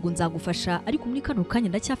 nanjye yego nzagufasha, ariko muri kano kanya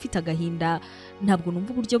ndacyafite agahinda, ntabwo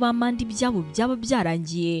numva uburyo bamanda ibyabo byaba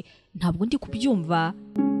byarangiye, ntabwo ndi kubyumva.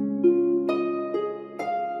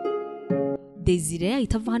 Desire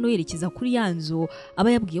ahita ava hano yerekeza kuri ya nzu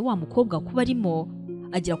aba yabwiye wa mukobwa kuba arimo.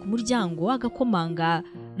 Agera ku muryango agakomanga,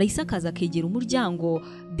 RAiSSA akaza akegera umuryango.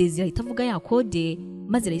 Desire ahita avuga ya kode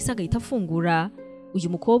maze RAiSSA agahita afungura. Uyu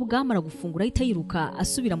mukobwa amara gufungura ahita yiruka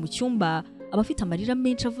asubira mu cyumba, aba afite amarira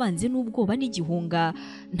menshi avanze n'ubwoba n'igihunga.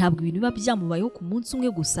 Ntabwo ibintu biba byamubayeho ku munsi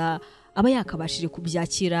umwe gusa, aba yakabashije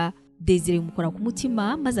kubyakira. Desire bimukora ku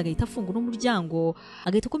mutima maze agahita afungura umuryango,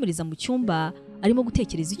 agahita akomereza mu cyumba arimo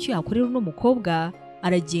gutekereza icyo yakorera uno mukobwa.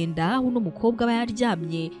 Aragenda aho uno mukobwa aba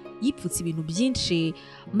yaryamye yipfutse ibintu byinshi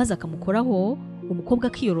maze akamukoraho, umukobwa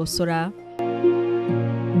akiyorosora.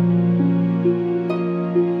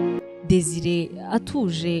 Desire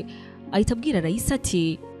atuje ahita abwira RAiSSA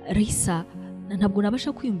ati RAiSSA, ntabwo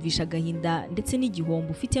nabasha kwiyumvisha agahinda ndetse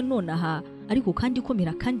n'igihombo ufite nonaha, ariko kandi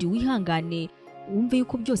komera kandi wihangane, wumve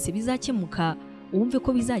yuko byose bizakemuka, wumve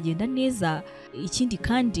ko bizagenda neza. Ikindi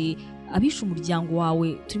kandi abishe umuryango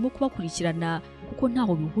wawe turimo kubakurikirana kuko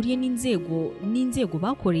ntaho bihuriye n'inzego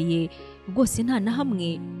bakoreye, rwose nta na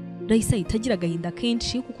hamwe. RAiSSA itagira agahinda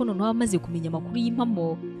kenshi kuko noneho amaze kumenya amakuru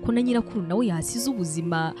y'impamo ko na nyirakuru nawe yahasize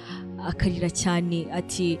ubuzima, akarira cyane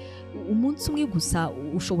ati umunsi umwe gusa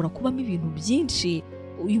ushobora kubamo ibintu byinshi.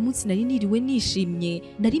 Uyu munsi nari niriwe nishimye,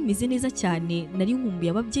 nari meze neza cyane, nari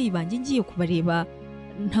nkumbuye ababyeyi banjye ngiye kubareba,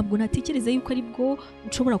 ntabwo natekereza yuko ari bwo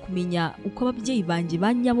nshobora kumenya uko ababyeyi banjye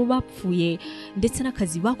ba nyabo bapfuye ndetse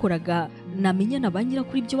n'akazi bakoraga, namenya na ba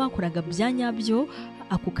nyirakuru ibyo bakoraga bya nyabyo,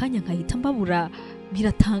 ako kanya nkahita mbabura.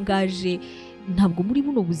 Biratangaje, ntabwo muri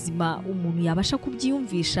buno buzima umuntu yabasha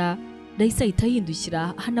kubyiyumvisha. RAiSSA ahita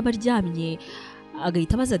yindukira hano abaryamye,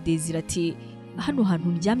 agahita abaza Desire ati hano hantu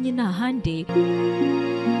ndyamye ni ahande?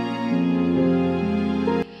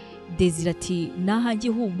 Desire ati nahanjye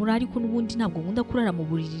humura, ariko n'ubundi ntabwo nkunda kurara mu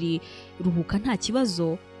buriri, ruhuka nta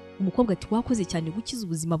kibazo. Umukobwa ati wakoze cyane gukiza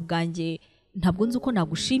ubuzima bwanjye, ntabwo nzi uko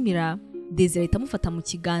nagushimira. Desire ahita amufata mu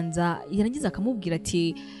kiganza yarangiza akamubwira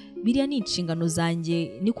ati biriya ni inshingano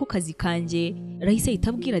zanjye, niko kazi kanjye. RAiSSA ahita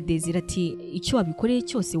abwira Desire ati icyo wabikoreye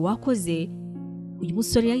cyose wakoze. Uyu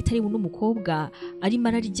musore yahita areba n'umukobwa arimo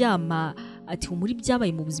araryama ati humura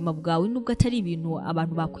ibyabaye mu buzima bwawe nubwo atari ibintu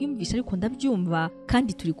abantu bakwiyumvisha ariko ndabyumva,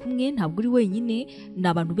 kandi turi kumwe, ntabwo uri wenyine, ni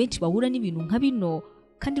abantu benshi bahura n'ibintu nka bino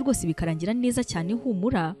kandi rwose bikarangira neza cyane,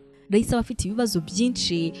 humura. RAiSSA aba afite ibibazo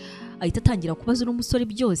byinshi, ahita atangira kubaza uno musore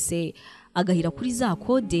byose, agahira kuri za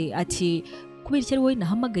kode ati kubera iki ari wowe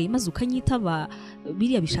nahamagaye maze ukanyitaba,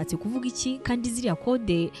 biriya bishatse kuvuga iki, kandi ziriya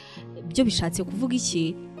kode byo bishatse kuvuga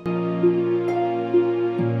iki?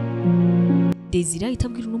 Desire ahita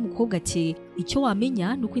abwira n'umukobwa ati icyo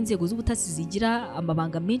wamenya nuko inzego z'ubutasi zigira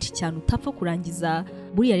amabanga menshi cyane utapfa kurangiza,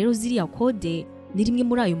 buriya rero ziriya kode ni rimwe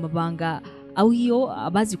muri ayo mabanga, aho iyo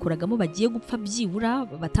abazikoragamo bagiye gupfa byibura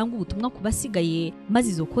batanga ubutumwa ku basigaye, maze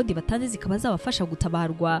izo kode batanze zikaba zabafasha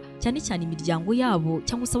gutabarwa, cyane cyane imiryango yabo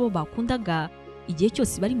cyangwa se abo bakundaga igihe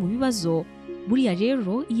cyose bari mu bibazo. Buriya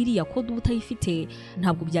rero iyo iriya kode uba utayifite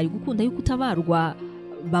ntabwo byari gukunda yuko utabarwa,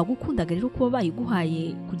 bagukundaga rero kuba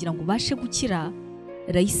bayiguhaye kugira ngo ubashe gukira.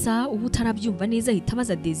 RAiSSA ubu utarabyumva neza ahita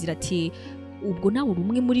abaza Desire ati ubwo nawe uri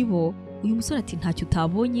umwe muri bo? Uyu musore ati ntacyo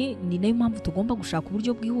utabonye, ni nayo mpamvu tugomba gushaka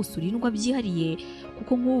uburyo bwihuse urindwa byihariye,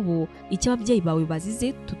 kuko nk'ubu icyo ababyeyi bawe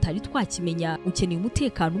bazize tutari twakimenya, ukeneye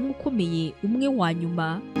umutekano umwe ukomeye, umwe wa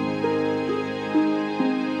nyuma.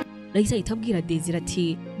 RAiSSA ahita abwira Desire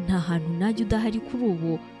ati nta hantu najya udahari kuri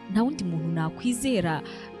ubu, nta wundi muntu nakwizera,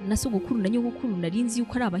 na sogokuru na nyogokuru nari nzi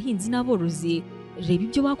yuko ari abahinzi n'aborozi, reba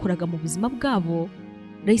ibyo bakoraga mu buzima bwabo.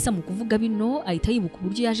 RAiSSA mu kuvuga bino ahita yibuka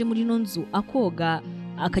uburyo yaje muri ino nzu akoga,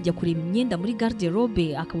 akajya kureba imyenda muri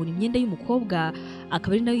garde-robe, akabona imyenda y'umukobwa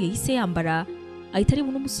akaba ari nayo yahise yambara. Ahita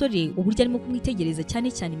areba n'umusore uburyo arimo kumwitegereza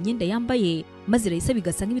cyane cyane imyenda yambaye, maze RAiSSA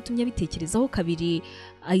bigasa nk'ibitumye abitekerezaho kabiri.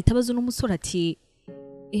 Ahita abaza n'umusore ati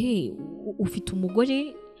ufite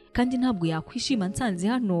umugore kandi ntabwo yakwishima nsanze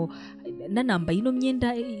hano nanambaye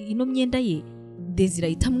ino myenda ye? Desire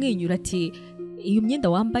ahita amwenyura ati iyo myenda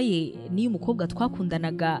wambaye niyo umukobwa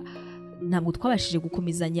twakundanaga, ntabwo twabashije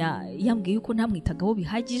gukomezanya, yambwiye yuko ntamwitagaho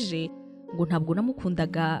bihagije, ngo ntabwo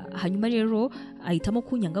namukundaga, hanyuma rero ahitamo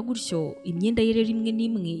kunyanga gutyo. Imyenda ye rero imwe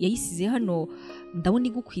n'imwe yayisize hano, ndabona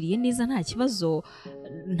igukwiriye neza nta kibazo,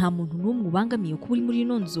 nta muntu n'umwe ubangamiye kuba uri muri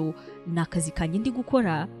ino nzu, ni akazi kanjye ndi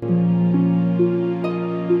gukora.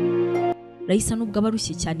 RAiSSA nubwo aba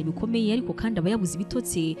arushye cyane bikomeye ariko kandi aba yabuze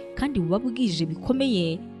ibitotsi kandi buba bwije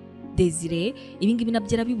bikomeye. Desire ibingibi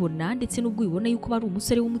nabyo arabibona, ndetse nubwo ubibona yuko bari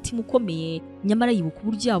umusore w'umutima ukomeye, nyamara yibuka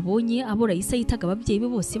uburyo yabonye abo RAiSSA yitaga ababyeyi be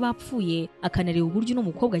bose bapfuye, akanareba uburyo uno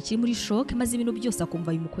mukobwa akiri muri shock, maze ibintu byose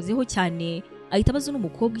akumva bimukozeho cyane. Ahita abaza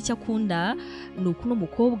n'umukobwa icyo akunda, nuko uno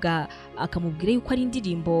mukobwa akamubwira yuko ari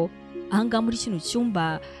indirimbo. Ahangaha muri kino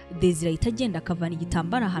cyumba Desire ahita agenda akavana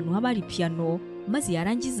igitambaro ahantu haba hari piano, maze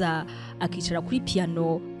yarangiza akicara kuri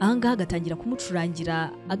piano, ahangaha agatangira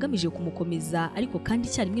kumucurangira agamije kumukomeza ariko kandi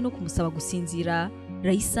icyarimwe no kumusaba gusinzira.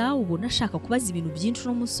 RAiSSA ubona ashaka kubaza ibintu byinshi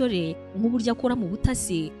uno musore, nk'uburyo akora mu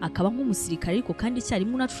butasi, akaba nk'umusirikare ariko kandi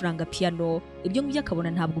icyarimwe unacuranga piano. Ibyo ngibyo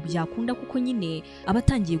akabona ntabwo byakunda kuko nyine aba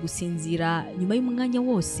atangiye gusinzira nyuma y'umwanya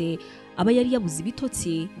wose aba yari yabuze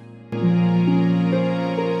ibitotsi.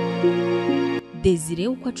 Desire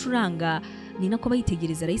uko acuranga ni nako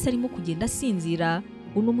bayitegereza RAiSSA arimo kugenda asinzira.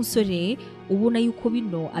 Uno musore ubona yuko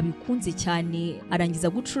bino abikunze cyane, arangiza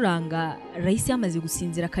gucuranga RAiSSA yamaze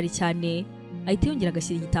gusinzira kare cyane. Ahita yongera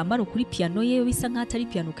agashyira igitambaro kuri piano ye, bisa nk'aho atari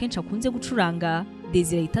piano kenshi akunze gucuranga.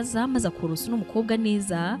 Desire ahita aza maze akorosa uno mukobwa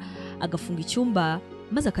neza, agafunga icyumba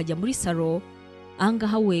maze akajya muri salo.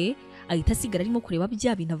 Ahangaha we ahita asigara arimo kureba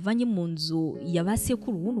bya bintu avanye mu nzu ya ba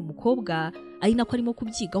sekuru w'uno mukobwa, ari nako arimo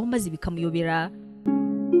kubyigaho maze bikamuyobera.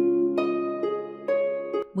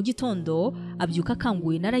 Mu gitondo abyuka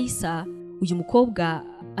akanguwe na RAiSSA. Uyu mukobwa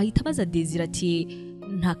ahita abaza Desire ati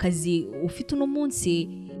nta kazi ufite uno munsi?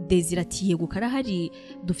 Desire ati yego karahari,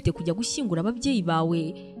 dufite kujya gushyingura ababyeyi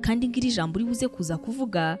bawe kandi ngiri jambo uri buze kuza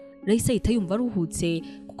kuvuga. RAiSSA ahita yumva aruhutse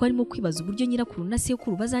kuko arimo kwibaza uburyo nyirakuru na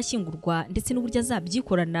sekuru bazashyingurwa ndetse n'uburyo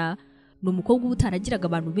azabyikorana. Ni umukobwa uba utaragiraga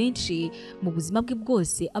abantu benshi mu buzima bwe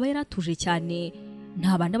bwose, aba yaratuje cyane,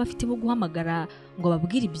 nta bandi aba afite bo guhamagara ngo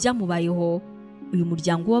ababwire ibyamubayeho. Uyu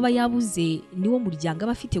muryango waba yabuze niwo muryango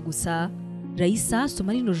aba afite gusa. RAiSSA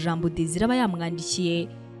asoma rino jambo Desire aba yamwandikiye,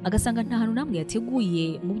 agasanga nta hantu namwe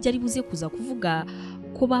yateguye mu byo ari buze kuza kuvuga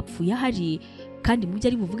ko bapfuye ahari, kandi mu byo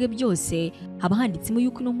ari buvuge byose haba handitsemo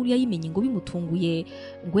yuko ino nkuru yayimenye ngo bimutunguye,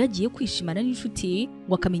 ngo yagiye kwishimana n'inshuti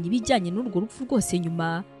ngo akamenya ibijyanye n'urwo rupfu rwose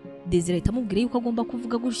nyuma. Desire ahita amubwira yuko agomba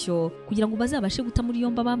kuvuga gutyo kugira ngo bazabashe guta muri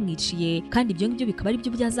yombi abamwiciye, kandi ibyo ngibyo bikaba ari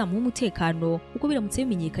byo byazamuha umutekano, kuko biramutse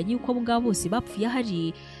bimenyekanye yuko abo ngabo bose bapfuye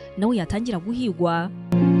ahari nawe yatangira guhigwa.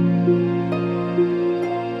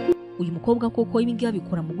 Uyu mukobwa koko ibi ngibi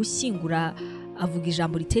abikora mu gushyingura, avuga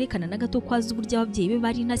ijambo riterekana na gato ko azi uburyo ababyeyi be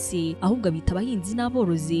bari intasi, ahubwo abita abahinzi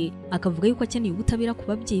n'aborozi, akavuga yuko akeneye ubutabera ku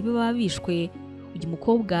babyeyi be baba bishwe. Uyu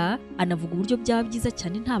mukobwa anavuga uburyo byaba byiza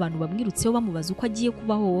cyane nta bantu bamwirutseho bamubaza uko agiye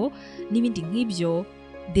kubaho n'ibindi nk'ibyo.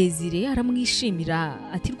 Desire aramwishimira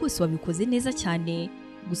ati rwose wabikoze neza cyane,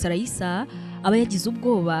 gusa RAiSSA aba yagize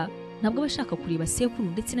ubwoba, ntabwo aba ashaka kureba sekuru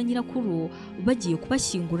ndetse na nyirakuru bagiye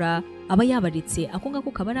kubashyingura, aba yabaretse. Ako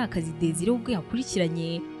ngako kaba ari akazi Desire ubwo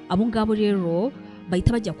yakurikiranye. Abo ngabo rero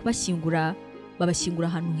bahita bajya kubashyingura, babashyingura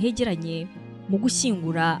ahantu hegeranye. Mu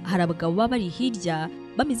gushyingura hari abagabo baba bari hirya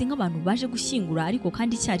bameze nk'abantu baje gushyingura, ariko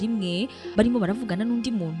kandi icyarimwe barimo baravugana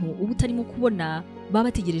n'undi muntu uba utarimo kubona,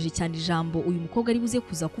 baba bategereje cyane ijambo uyu mukobwa ari buze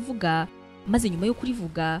kuza kuvuga, maze nyuma yo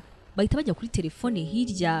kurivuga bahita bajya kuri telefone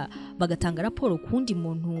hirya bagatanga raporo ku wundi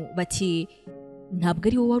muntu bati ntabwo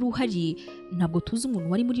ari wowe wari uhari, ntabwo tuzi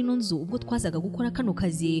umuntu wari muri ino nzu ubwo twazaga gukora kano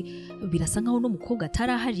kazi, birasa nkaho no mukobwa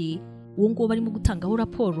atari ahari. Uwo nguwo barimo gutangaho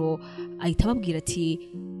raporo ahita ababwira ati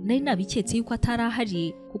nari nabiketse yuko atari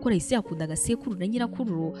ahari, kuko RAiSSA yakundaga sekuru na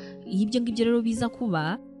nyirakuru. Iyo ibyo ngibyo rero biza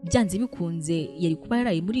kuba byanze bikunze yari kuba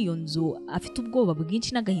yaraye muri iyo nzu afite ubwoba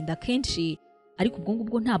bwinshi n'agahinda kenshi, ariko ubwo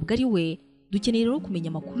ngubwo ntabwo ari we. Dukeneye rero kumenya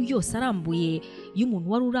amakuru yose arambuye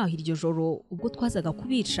y'umuntu wari uri aho iryo joro ubwo twazaga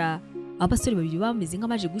kubica. Abasore babiri bameze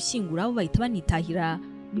nk'abaje gushyingura bo bahita banitahira,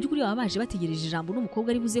 mu by'ukuri baba baje bategereje ijambo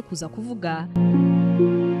n'umukobwa ari buze kuza kuvuga.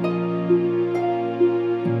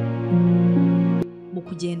 Mu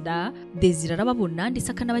kugenda Desire arababona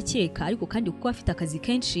ndetse akanabakeka, ariko kandi kuko afite akazi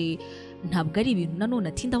kenshi ntabwo ari ibintu nanone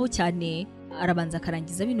atindaho cyane, arabanza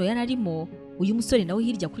akarangiza bino yari arimo. Uyu musore nawe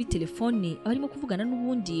hirya kuri telefone aba arimo kuvugana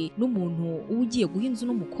n'ubundi n'umuntu uba ugiye guha inzu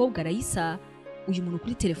n'umukobwa RAiSSA. Uyu muntu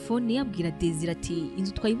kuri telefone yabwira Desire ati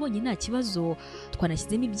inzu twayibonye nta kibazo,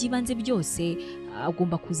 twanashyizemo iby'ibanze byose,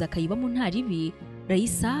 agomba kuza akayibamo nta ribi.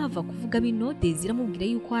 RAiSSA ava kuvuga bino Desire amubwira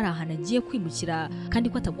yuko hari ahantu agiye kwimukira, kandi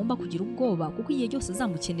ko atagomba kugira ubwoba kuko igihe cyose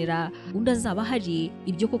azamukenera undi azaba ahari.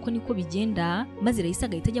 Ibyo koko niko bigenda, maze RAiSSA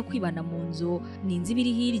agahita ajya kwibana mu nzu. Ni inzu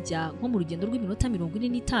ibiri hirya nko mu rugendo rw'iminota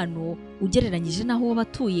 45 ugereranyije n'aho waba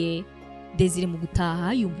atuye. Desire mu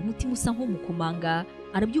gutaha yumva umutima usa nk'umukomanga,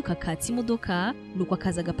 arabyuka akatsa imodoka, nuko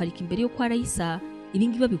akaza agaparika imbere yo kwa RAiSSA. Ibi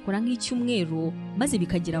ngibi babikora nk'icyumweru, maze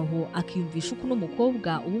bikageraho akiyumvisha uko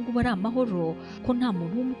n'umukobwa ubu ngubu ari amahoro, ko nta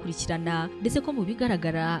muntu umukurikirana ndetse ko mu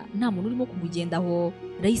bigaragara nta muntu urimo kumugendaho.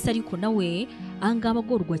 RAiSSA ariko nawe ahangaba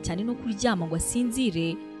agorwa cyane no kuryama ngo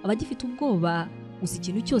asinzire, aba agifite ubwoba, gusa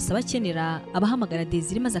ikintu cyose aba akenera abahamagara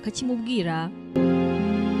Desire maze akakimubwira.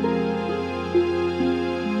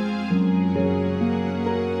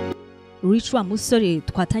 Rich wa musore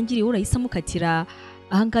twatangiriyeho RAiSSA amukatira,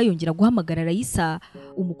 ahangaha yongera guhamagara RAiSSA.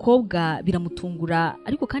 Umukobwa biramutungura,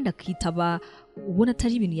 ariko kandi akitaba, ubona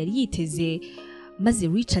atari ibintu yari yiteze. Maze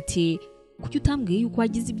Rich ati kuki utambwiye yuko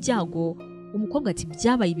wagize ibyago? Umukobwa ati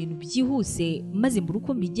byabaye ibintu byihuse maze mbura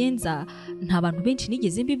uko mbigenza, nta bantu benshi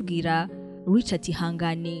nigeze mbibwira. Rich ati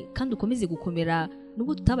hangane kandi ukomeze gukomera,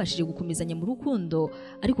 nubwo tutabashije gukomezanya mu rukundo,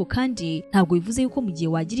 ariko kandi ntabwo bivuze yuko mu gihe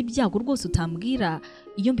wagira ibyago rwose utambwira,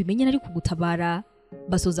 iyo mbimenye nari kugutabara.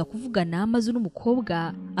 Basoza kuvugana maze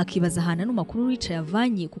n'umukobwa akibaza ahantu n'amakuru Rich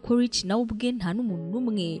yavanye, kuko Rich nawe ubwe nta n'umuntu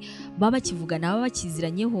n'umwe baba bakivugana baba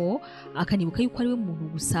bakiziranyeho, akanibuka yuko ari we muntu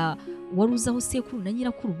gusa wari uzi aho sekuru na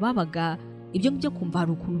nyirakuru babaga. Ibyo ngibyo kumva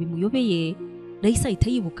hari ukuntu bimuyobeye. RAiSSA ahita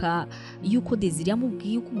yibuka yuko Desire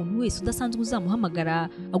yamubwiye ko umuntu wese udasanzwe uzamuhamagara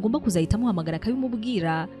agomba kuzahita amuhamagara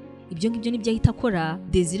akabimubwira. Ibyo ngibyo nibyo ahita akora.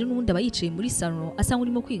 Desire n'ubundi aba yicaye muri salon asa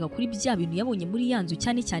nk'urimo kwiga kuri bya bintu yabonye muri ya nzu,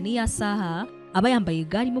 cyane cyane ya saha. Aba yambaye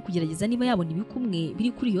ga arimo kugerageza niba yabona ibikumwe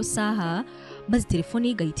biri kuri iyo saha, maze telefone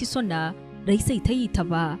ye igahita isona. RAiSSA ahita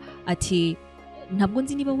yitaba ati ntabwo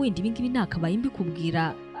nzi niba wenda ibi ngibi nakabaye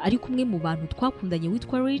mbikubwira, ariko umwe mu bantu twakundanye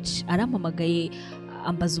witwa Rich arampamagaye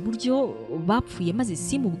ambaza uburyo bapfuye maze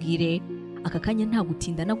simubwire. Aka kanya nta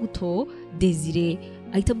gutinda na guto Desire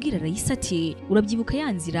ahita abwira RAiSSA ati urabyibuka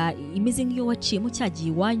ya nzira imeze nk'iyo waciyemo cyagiye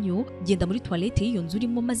iwanyu, genda muri toilette y'iyo nzu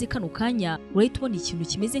urimo, maze kano kanya urahita ubona ikintu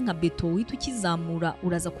kimeze nka beto, uhita ukizamura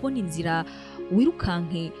uraza kubona inzira,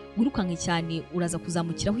 wirukanke cyane, uraza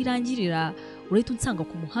kuzamukiraho irangirira, urahita unsanga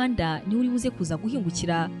ku muhanda, niwe uri buze kuza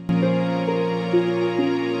guhingukira.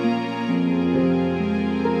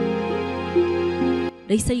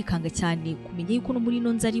 RAiSSA yikanga cyane kumenya yuko no muri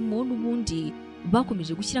ino nzu arimo n'ubundi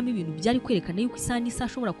bakomeje gushyiramo ibintu byari kwerekana yuko isaha n'isaha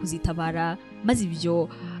ashobora kuzitabara, maze ibyo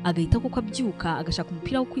agahita koko abyuka agashaka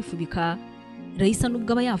umupira wo kwifubika. RAiSSA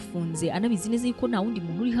nubwo aba yafunze anabizi neza yuko nta wundi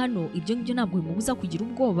muntu uri hano, ibyo ngibyo ntabwo bimubuza kugira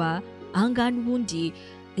ubwoba. Ahangaha n'ubundi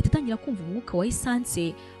ahita atangira kumva umwuka wa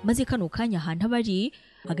esanse, maze kano kanya ahantu aba ari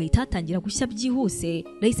agahita hatangira gushya byihuse.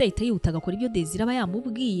 RAiSSA ahita yihuta agakora ibyo Desire aba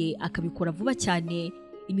yamubwiye, akabikora vuba cyane.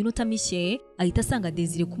 Iminota mike ahita asanga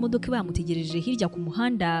Desire ku modoka iba yamutegereje hirya ku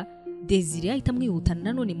muhanda. Desire ahita amwihutana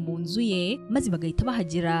nanone mu nzu ye, maze bagahita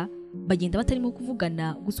bahagera. Bagenda batarimo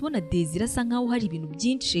kuvugana, gusa ubona Desire asa nkaho hari ibintu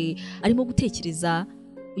byinshi arimo gutekereza.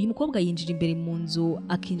 Uyu mukobwa yinjira imbere mu nzu,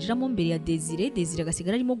 akinjiramo mbere ya Desire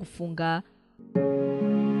agasigara arimo gufunga.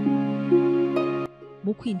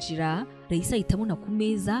 Mu kwinjira RAiSSA ahita abona ku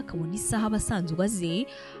meza, akabona isaha abasanzwe azi,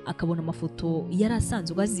 akabona amafoto yari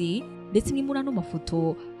asanzwe azi, ndetse muri ano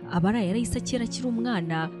mafoto aba ari aya RAiSSA kera akiri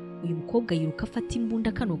umwana. Uyu mukobwa yiruka afata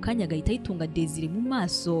imbunda kano kanya agahita yitunga Desire mu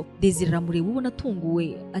maso. Desire aramureba ubona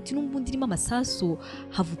atunguwe, ati n'umbundi irimo amasasu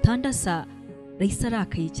hava utandasa. RAiSSA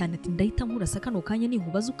arakaye cyane ati ndahita nkurasa kano kanya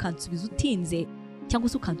ninkubaza ukansubiza utinze cyangwa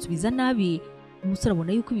se ukansubiza nabi. Umusore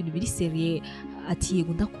abona yuko ibintu biri seriye, ati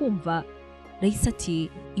yego ndakumva. RAiSSA ati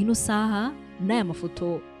ino saha n'aya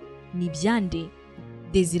mafoto ni ibyande?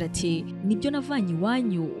 Desire ati nibyo navanye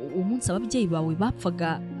iwanyu umunsi ababyeyi bawe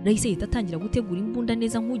bapfaga. RAiSSA ahita atangira gutegura imbunda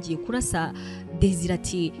neza nk'ugiye kurasa. Desire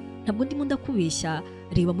ati ntabwo ndimo ndakubeshya,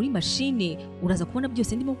 reba muri mashine uraza kubona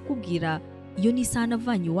byose ndimo kukubwira. Iyo ni isaha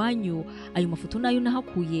navanye iwanyu, ayo mafoto nayo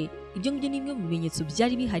nahakuye. Ibyo ngibyo ni bimwe mu bimenyetso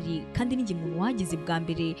byari bihari, kandi ninjye muntu wahageze bwa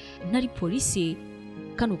mbere ntari polisi.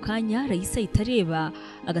 Kano kanya RAiSSA ahita areba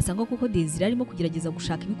agasanga koko Desire arimo kugerageza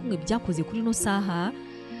gushaka ibikumwe byakoze kuri ino saha.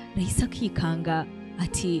 RAiSSA akikanga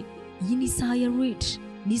ati iyi ni isaha ya Rich,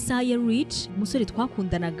 ni isaha ya Rich umusore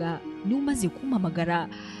twakundanaga, niwe umaze kumpamagara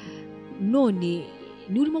none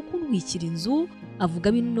ni urimo kuntwikira inzu.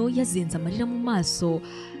 Avuga bino yazenze amarira mu maso.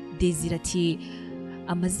 Desire ati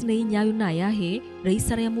amazina ye nyayo ni ayahe?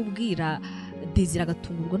 RAiSSA arayamubwira. Desire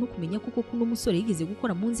agatungurwa no kumenya kuko kuno musore yigeze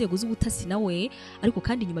gukora mu nzego z'ubutasi nawe, ariko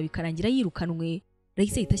kandi nyuma bikarangira yirukanwe.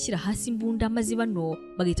 RAiSSA ahita ashyira hasi imbunda, maze bano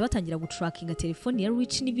bagahita batangira gutrackinga telefoni ya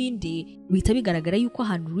Rich n'ibindi. Bihita bigaragara yuko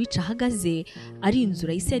ahantu Rich ahagaze ari inzu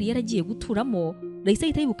RAiSSA yari yaragiye guturamo. RAiSSA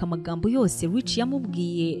ahita yibuka amagambo yose Rich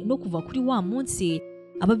yamubwiye no kuva kuri wa munsi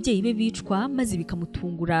ababyeyi be bicwa, maze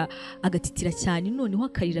bikamutungura agatitira cyane, noneho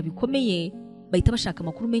akarira bikomeye. Bahita bashaka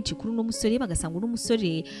amakuru menshi kuri uno musore, bagasanga uno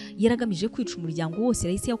musore yaragamije kwica umuryango wose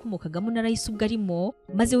RAiSSA yakomokagamo na RAiSSA ubwo arimo,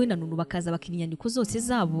 maze we na Nunu bakaza bakina inyandiko zose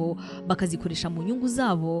zabo bakazikoresha mu nyungu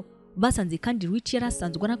zabo. Basanze kandi Rich yari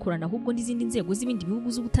asanzwe anakorana ahubwo n'izindi nzego z'ibindi bihugu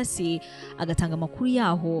z'ubutasi, agatanga amakuru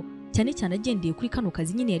yaho cyane cyane agendeye kuri kano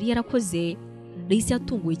kazi nyine yari yarakoze. RAiSSA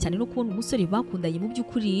yatunguwe cyane no kubona umusore bakundanye mu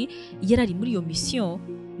by'ukuri yarari muri iyo mission.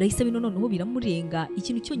 RAiSSA bino noneho biramurenga,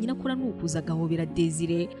 ikintu cyonyine akora ni ukuza agahobera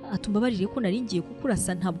Desire, atumbabarire ko nari ngiye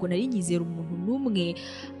kukurasa, ntabwo nari nyizera umuntu n'umwe,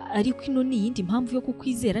 ariko ino ni iyindi mpamvu yo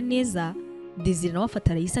kukwizera neza. Desire nawe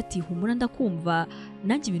afata RAiSSA ati humura ndakumva,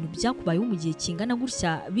 nanjye ibintu byakubayeho mu gihe kingana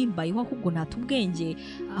gutya bimbayeho, ahubwo ntata ubwenge,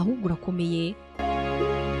 ahubwo urakomeye.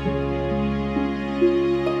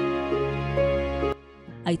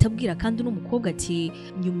 Ahita abwira kandi n'umukobwa ati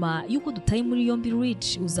nyuma yuko dutaye muri yombi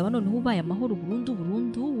Rich uzaba noneho ubaye amahoro burundu,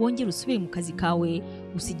 wongera usubire mu kazi kawe.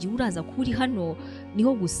 Gusa igihe uraza kuba uri hano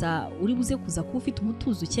niho gusa uri buze kuza kuba ufite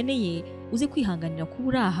umutuzo ukeneye, uze kwihanganira kuba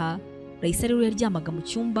uraha. RAiSSA rero yaryamaga mu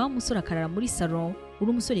cyumba, umusore akarara muri salon. Uri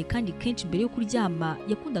umusore kandi kenshi mbere yo kuryama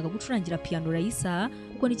yakundaga gucurangira piano RAiSSA,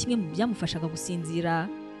 kuko ni kimwe mu byamufashaga gusinzira.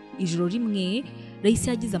 Ijoro rimwe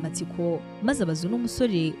RAiSSA yagize amatsiko, maze abaza uno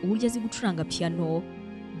musore uburyo azi gucuranga piano.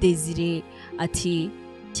 Desire ati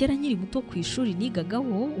kera nkiri muto ku ishuri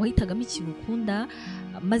nigagaho wahitagamo ikintu ukunda,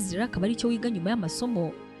 maze rero akaba ari cyo wiga nyuma y'amasomo.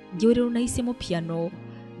 Ngewe rero nahisemo piano.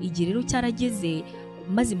 Igihe rero cyarageze,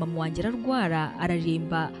 maze mama wanjye ararwara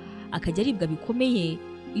araremba, akajya aribwa bikomeye.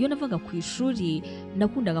 Iyo navaga ku ishuri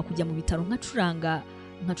nakundaga kujya mu bitaro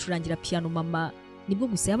nkacurangira piano mama, nibwo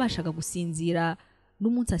gusa yabashaga gusinzira.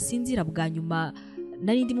 N'umunsi asinzira bwa nyuma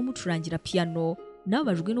nari ndimo mucurangira piano,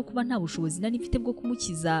 nababajwe no kuba nta bushobozi nari mfite bwo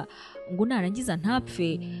kumukiza ngo narangiza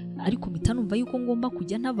ntapfe, ariko mpita numva yuko ngomba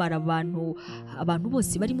kujya ntabara abantu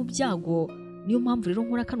bose bari mu byago. Niyo mpamvu rero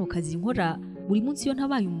nkora kano kazi nkora buri munsi. Iyo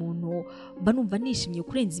ntabaye umuntu mba numva nishimye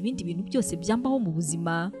kurenza ibindi bintu byose byambaho mu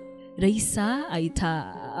buzima. RAiSSA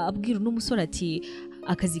ahita abwira uno musore ati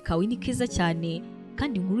akazi kawe ni keza cyane,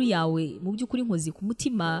 kandi inkuru yawe mu by'ukuri nkozi ku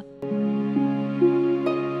mutima.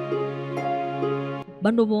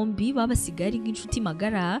 Bano bombi babasigaye ari nk'inshuti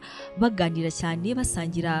magara, baganira cyane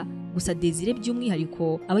basangira. gusa Desire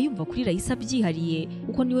by'umwihariko aba yumva kuri RAiSSA byihariye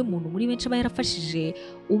kuko niwe muntu muri benshi aba yarafashije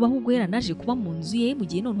ubaho ubwo yaranaje kuba mu nzu ye mu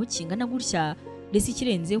gihe noneho kingana gutya, ndetse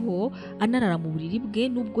ikirenzeho anarara mu buriri bwe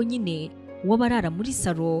n'ubwo nyine wabarara muri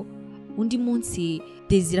salo. Undi munsi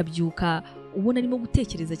Desire abyuka ubona arimo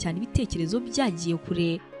gutekereza cyane, ibitekerezo byagiye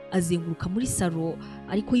kure, azenguruka muri salo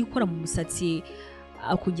ariko yikora mu musatsi,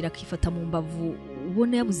 akongera akifata mu mbavu,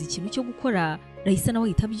 ubona yabuze ikintu cyo gukora. RAiSSA nawe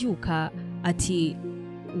ahita abyuka ati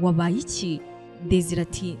wabaye iki? Desire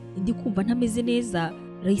ati ndi kumva ntameze neza.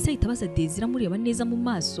 RAiSSA ahita abaza Desire amureba neza mu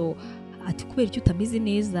maso ati kubera icyo utameze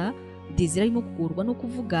neza? Desire arimo kugorwa no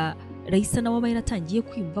kuvuga, RAiSSA nawe aba yaratangiye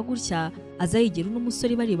kwiyumva gutya, aza yegera uno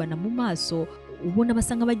musore barebana mu maso, ubona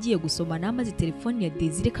basa nk'abagiye gusomana, maze telefone ya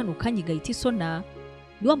Desire kano kanya igahita isona.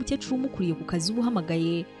 Ni wa mukecuru umukuriye ku kazi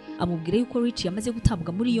ubuhamagaye amubwira yuko Rich yamaze gutabwa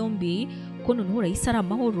muri yombi, ko noneho RAiSSA ari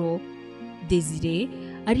amahoro. Desire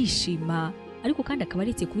arishima ariko kandi akaba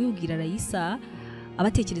aretse kubibwira RAiSSA,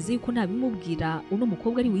 abatekereza yuko nabimubwira uno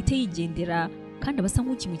mukobwa ari wite yigendera, kandi abasa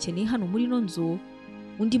nk'ukimukeneye hano muri no nzu.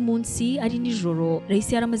 Undi munsi ari nijoro,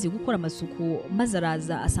 RAiSSA yaramaze gukora amasuku maze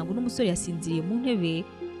araza asanga uno musore yasinziriye mu ntebe.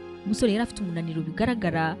 Umusore yari afite umunaniro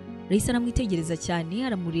bigaragara. RAiSSA aramwitegereza cyane,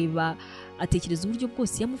 aramureba, atekereza uburyo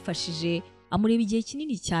bwose yamufashije, amureba igihe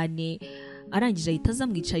kinini cyane, arangije ahita aza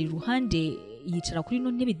amwicara iruhande, yicara kuri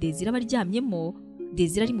no ntebe Desire aba aryamyemo.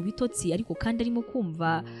 Desire ari mu bitotsi ariko kandi arimo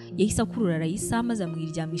kumva, yahise akurura RAiSSA maze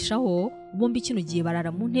amwiryamishaho, bombi kino gihe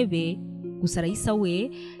barara mu ntebe. Gusa RAiSSA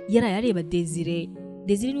we yaraye areba Desire.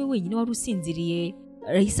 Desire niwe wenyine wari usinziriye.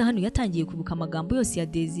 RAiSSA hano yatangiye kwibuka amagambo yose ya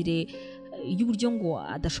Desire y'uburyo ngo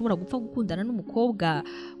adashobora gupfa gukundana n'umukobwa,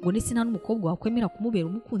 ngo ndetse nta n'umukobwa wakwemera kumubera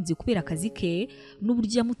umukunzi kubera akazi ke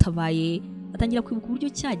n'uburyo yamutabaye. Atangira kwibuka uburyo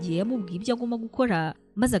cyagiye yamubwiye ibyo agomba gukora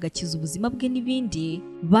maze agakiza ubuzima bwe n'ibindi.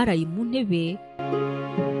 Baraye mu ntebe.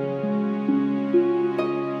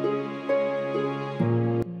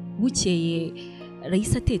 Bukeye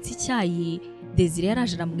RAiSSA atetse icyayi, Desire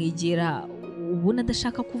yaraje aramwegera, ubona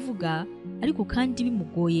adashaka kuvuga ariko kandi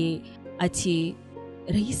bimugoye, ati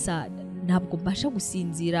RAiSSA ntabwo mbasha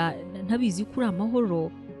gusinzira ntabizi ko uri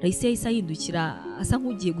amahoro. RAiSSA yahise ahindukira asa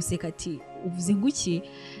nk'ugiye guseka ati uvuze ngo iki?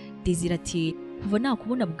 Desire ati kuva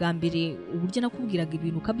nakubona bwa mbere uburyo nakubwiraga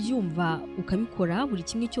ibintu ukabyumva ukabikora, buri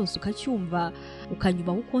kimwe cyose ukacyumva,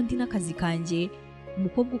 ukanyubaho uko ndi n'akazi kanjye,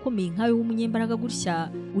 umukobwa ukomeye nkawe w'umunyembaraga gutya,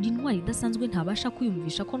 uri intwari idasanzwe ntabasha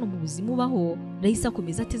kwiyumvisha ko no mu buzima ubaho. RAiSSA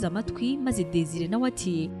akomeza ateze amatwi, maze Desire nawe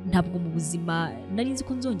ati ntabwo mu buzima nari nzi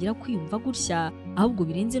ko nzongera kwiyumva gutya, ahubwo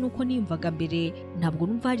birenze nuko niyumvaga mbere. Ntabwo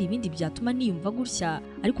numva hari ibindi byatuma niyumva gutya,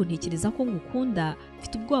 ariko ntekereza ko ngukunda,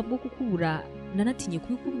 mfite ubwoba bwo kukubura, nanatinye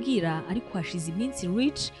kubikubwira, ariko hashize iminsi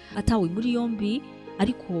Rich atawe muri yombi,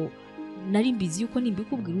 ariko nari mbizi yuko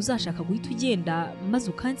nimbikubwira uzashaka guhita ugenda maze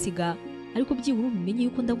ukansiga, ariko byibura ubimenye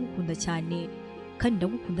yuko ndagukunda cyane kandi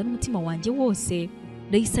ndagukunda n'umutima wanjye wose.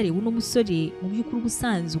 RAiSSA areba uno musore mu by'ukuri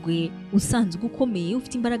usanzwe ukomeye,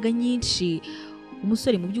 ufite imbaraga nyinshi,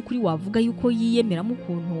 umusore mu by'ukuri wavuga yuko yiyemeramo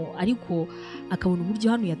ukuntu, ariko akabona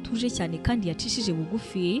uburyo hano yatuje cyane kandi yacishije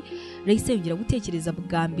bugufi. RAiSSA yongera gutekereza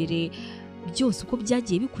bwa mbere byose uko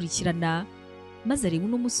byagiye bikurikirana, maze areba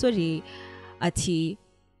uno musore ati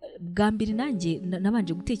bwa mbere nanjye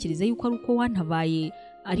nabanje gutekereza yuko ari uko wantabaye,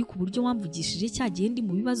 ariko uburyo wamvugishije cyagiye ndi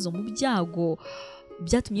mu bibazo, mu byago,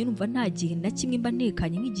 byatumye numva nta gihe na kimwe mba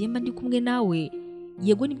ntekanye nk'igihe mba ndi kumwe nawe.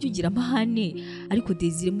 Yego nibyo ugira amahane, ariko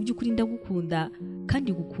Desire mu by'ukuri ndagukunda,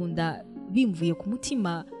 kandi gukunda bimvuye ku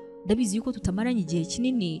mutima. Ndabizi yuko tutamaranye igihe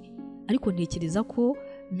kinini, ariko ntekereza ko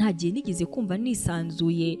nta gihe nigeze kumva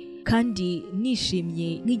nisanzuye kandi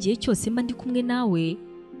nishimye nk'igihe cyose mba ndi kumwe nawe.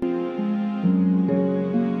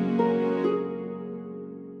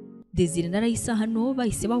 Desire na RAiSSA hano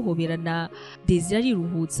bahise bahoberana. Desire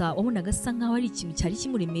ariruhutsa, wabonaga asa nkaho ari ikintu cyari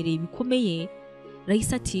kimuremereye bikomeye.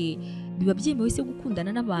 RAiSSA ati biba byemewe se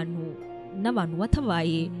gukundana n'abantu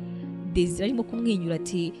watabaye? Desire arimo kumwenyura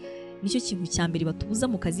ati nicyo kintu cya mbere batubuza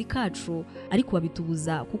mu kazi kacu, ariko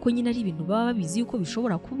babitubuza kuko nyine ari ibintu baba babizi yuko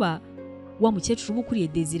bishobora kuba. Wa mukecuru uba ukuriye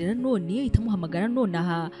Desire nanone ahita amuhamagara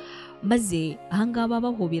nonaha, maze ahangaha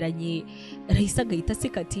bahoberanye. RAiSSA agahita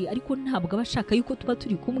aseka ati ariko ntabwo aba ashaka yuko tuba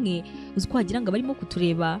turi kumwe, uzi ko wagira ngo abarimo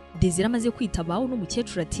kutureba. Desire amaze kwitaba uno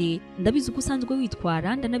mukecuru ati ndabizi uko usanzwe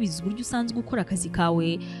witwara, ndanabizi uburyo usanzwe ukora akazi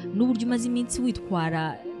kawe n'uburyo umaze iminsi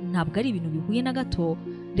witwara, ntabwo ari ibintu bihuye na gato.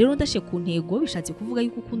 Rero ndashe ku ntego, bishatse kuvuga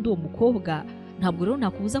yuko ukunda uwo mukobwa. Ntabwo rero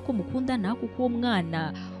nakubuza ko mukundana, kuko uwo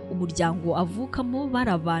mwana umuryango avukamo bari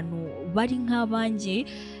abantu bari nk'abanjye,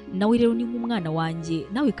 nawe rero ni nk'umwana wanjye,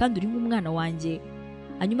 nawe kandi uri nk'umwana wanjye.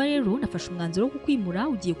 Hanyuma rero nafashe umwanzuro wo kukwimura,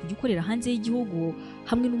 ugiye kujya ukorera hanze y'igihugu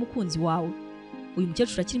hamwe n'umukunzi wawe. uyu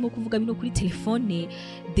mukecuru akirimo kuvuga bino kuri telefone,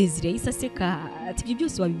 Desire yahise aseka ati ibyo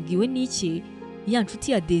byose wabibwiwe n'iki? Ya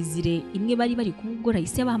nshuti ya Desire imwe bari bari kumwe ubwo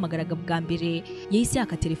RAiSSA yabahamagaraga bwa mbere yahise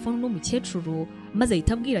yaka telefone n'umukecuru maze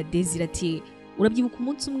ahita abwira Desire ati urabyibuka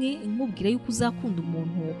umunsi umwe nkubwira yuko uzakunda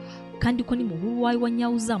umuntu kandi ko nimuhuru wawe wa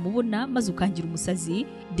nyawe uzamubona maze ukangira umusazi?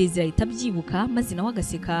 Desire ahita abyibuka maze nawe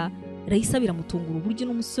agaseka. RAiSSA biramutungura uburyo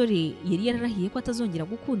n'umusore yari yararahiye ko atazongera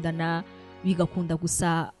gukundana, bigakunda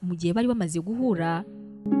gusa mu gihe bari bamaze guhura.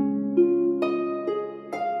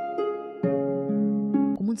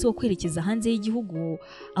 Ku munsi wo kwerekeza hanze y'igihugu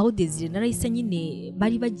aho Desire na RAiSSA nyine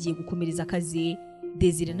bari bagiye gukomereza akazi,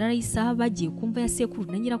 Desire na RAiSSA bagiye kumva ya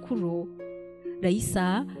sekuru na nyirakuru.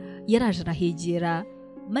 RAiSSA yaraje arahegera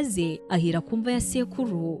maze ahera kumva ya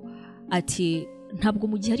sekuru ati ntabwo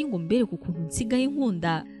mu gihe ari ngo mbereke ukuntu nsigaye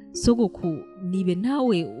nkunda sogoku, nibe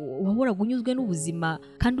nawe wahoraga unyuzwe n'ubuzima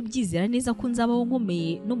kandi ubyizera neza ko nzabaho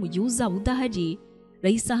nkomeye no mu gihe uzaba udahari.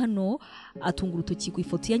 RAiSSA hano atunga urutoki ku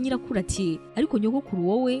ifoto ya nyirakuru ati ariko nyogokuru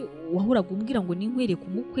wowe wahoraga umbwira ngo ninkwereke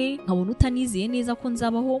umukwe nkabona utanizeye neza ko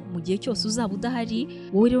nzabaho mu gihe cyose uzaba udahari,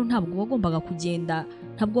 wowe rero ntabwo wagombaga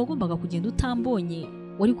kugenda utambonye,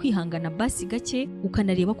 wari kwihangana basi gake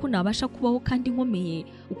ukanareba ko nabasha kubaho kandi nkomeye,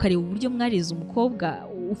 ukareba uburyo mwareze umukobwa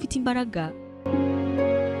ufite imbaraga.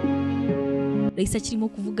 RAiSSA akirimo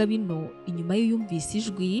kuvuga bino inyuma yo yumvise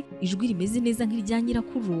ijwi rimeze neza nk'irya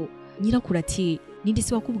nyirakuru. Nyirakuru ati ninde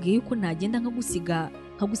se wakubwiye yuko nagenda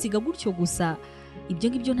nkagusiga gutyo gusa? Ibyo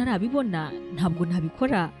ngibyo ntarabibona, ntabwo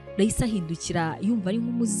nabikora. RAiSSA ahindukira yumva ari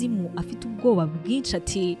nk'umuzimu afite ubwoba bwinshi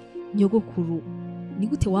ati nyogokuru ni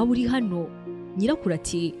gute waba uri hano? Nyirakuru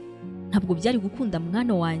ati ntabwo byari gukunda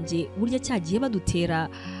mwana wanjye, burya cyagiye badutera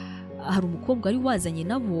hari umukobwa wari wazanye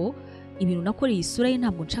nabo, ibintu nakoreye isura ye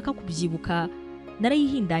ntabwo nshaka kubyibuka,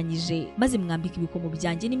 narayihindanyije maze mwambika ibikomo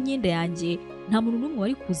byanjye n'imyenda yanjye, nta muntu n'umwe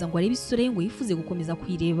wari kuza ngo arebe isura ye ngo yifuze gukomeza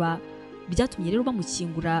kuyireba. Byatumye rero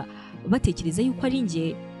bamukingura batekereza yuko ari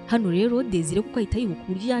njye. Hano rero Desire kuko ahita yibuka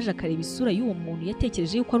uburyo yaje akareba isura y'uwo muntu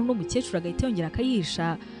yatekereje yuko ari uno mukecuru, agahita yongera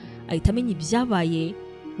akayihisha, ahita amenya ibyabaye.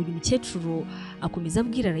 Uyu mukecuru akomeza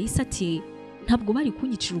abwira RAiSSA ati ntabwo bari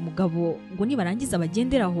kunyicira umugabo ngo nibarangiza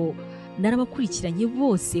bagenderaho, narabakurikiranye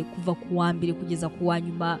bose kuva ku wa mbere kugeza ku wa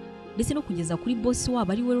nyuma ndetse no kugeza kuri boss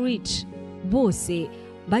wabo ari we Rich. Bose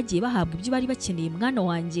bagiye bahabwa ibyo bari bakeneye mwana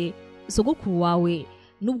wanjye. Sogokuru wawe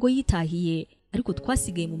nubwo yitahiye ariko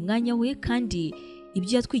twasigaye mu mwanya we kandi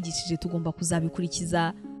ibyo yatwigishije tugomba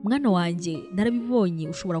kuzabikurikiza. Mwana wanjye narabibonye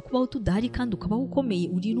ushobora kubaho tudahari kandi ukabaho ukomeye,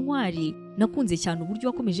 uri intwari. Nakunze cyane uburyo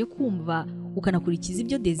wakomeje kumva ukanakurikiza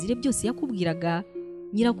ibyo Desire byose yakubwiraga.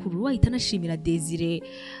 Nyirakuru ahita anashimira Desire,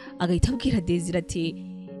 agahita abwira Desire ati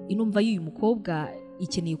inumva y'uyu mukobwa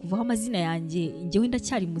ikeneye kuvaho amazina yanjye, njyewe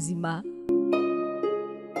ndacyari muzima.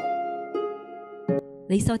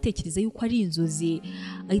 RAiSSA atekereza yuko ari inzozi,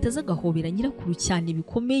 ahita aza agahobera nyirakuru cyane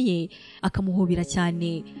bikomeye, akamuhobera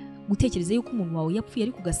cyane. Gutekereza yuko umuntu wawe yapfuye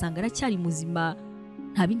ariko ugasanga aracyari muzima,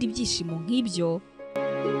 nta bindi byishimo nk'ibyo.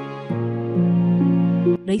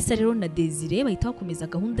 RAiSSA rero na Desire bahita bakomeza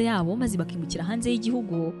gahunda yabo maze bakimukira hanze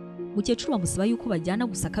y'igihugu. Mukecuru bamusaba yuko bajyana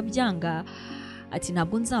gusa akabyanga ati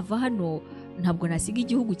ntabwo nzava hano, ntabwo nasiga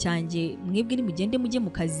igihugu cyanjye, mwebwe nimugende mujye mu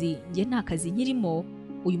kazi, njye nta kazi nkirimo.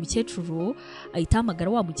 Uyu mukecuru ahita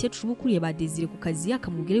ahamagara wa mukecuru ukuriye ba Desire ku kazi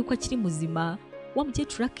akamubwira yuko akiri muzima. Wa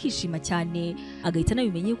mukecuru akishima cyane, agahita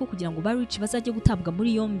nabimenye ko kugira ngo ba Rich bazajye gutabwa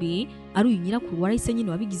muri yombi ari uyu nyirakuru wa RAiSSA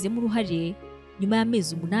nyine wabigizemo uruhare. Nyuma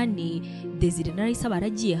y'amezi 8 Desire na RAiSSA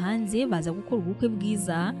baragiye hanze baza gukora ubukwe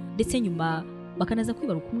bwiza ndetse nyuma bakanaza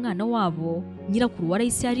kwibaruka umwana wabo. Nyirakuru wa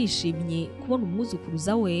RAiSSA yarishimye kubona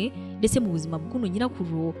umwuzukuruza we ndetse mu buzima bw'uno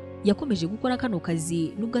nyirakuru yakomeje gukora kano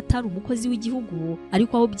kazi nubwo atari umukozi w'igihugu,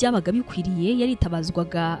 ariko aho byabaga bikwiriye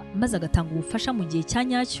yaritabazwaga maze agatanga ubufasha mu gihe cya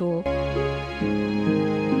nyacyo.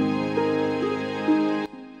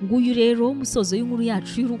 Nguyu rero umusozo w'inkuru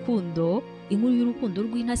yacu y'urukundo. Inkuru y'urukundo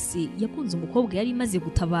rw'intasi yakunze umukobwa yari imaze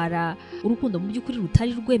gutabara, urukundo mu by'ukuri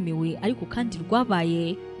rutari rwemewe ariko kandi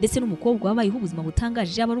rwabaye, ndetse n'umukobwa wabayeho ubuzima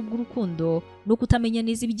butangaje yaba ari ubw'urukundo no kutamenya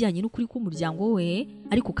neza ibijyanye n'ukuri k'umuryango we,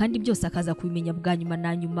 ariko kandi byose akaza kubimenya bwa nyuma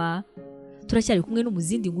na nyuma. Turacyari kumwe no mu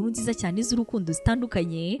zindi nkuru nziza cyane z'urukundo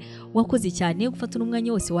zitandukanye. Wakoze cyane gufata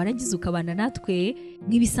n'umwanya wose warangiza ukabana natwe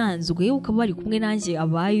nk'ibisanzwe, ukaba bari kumwe nanjye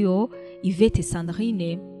abayo Yvette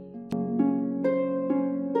Sandrine.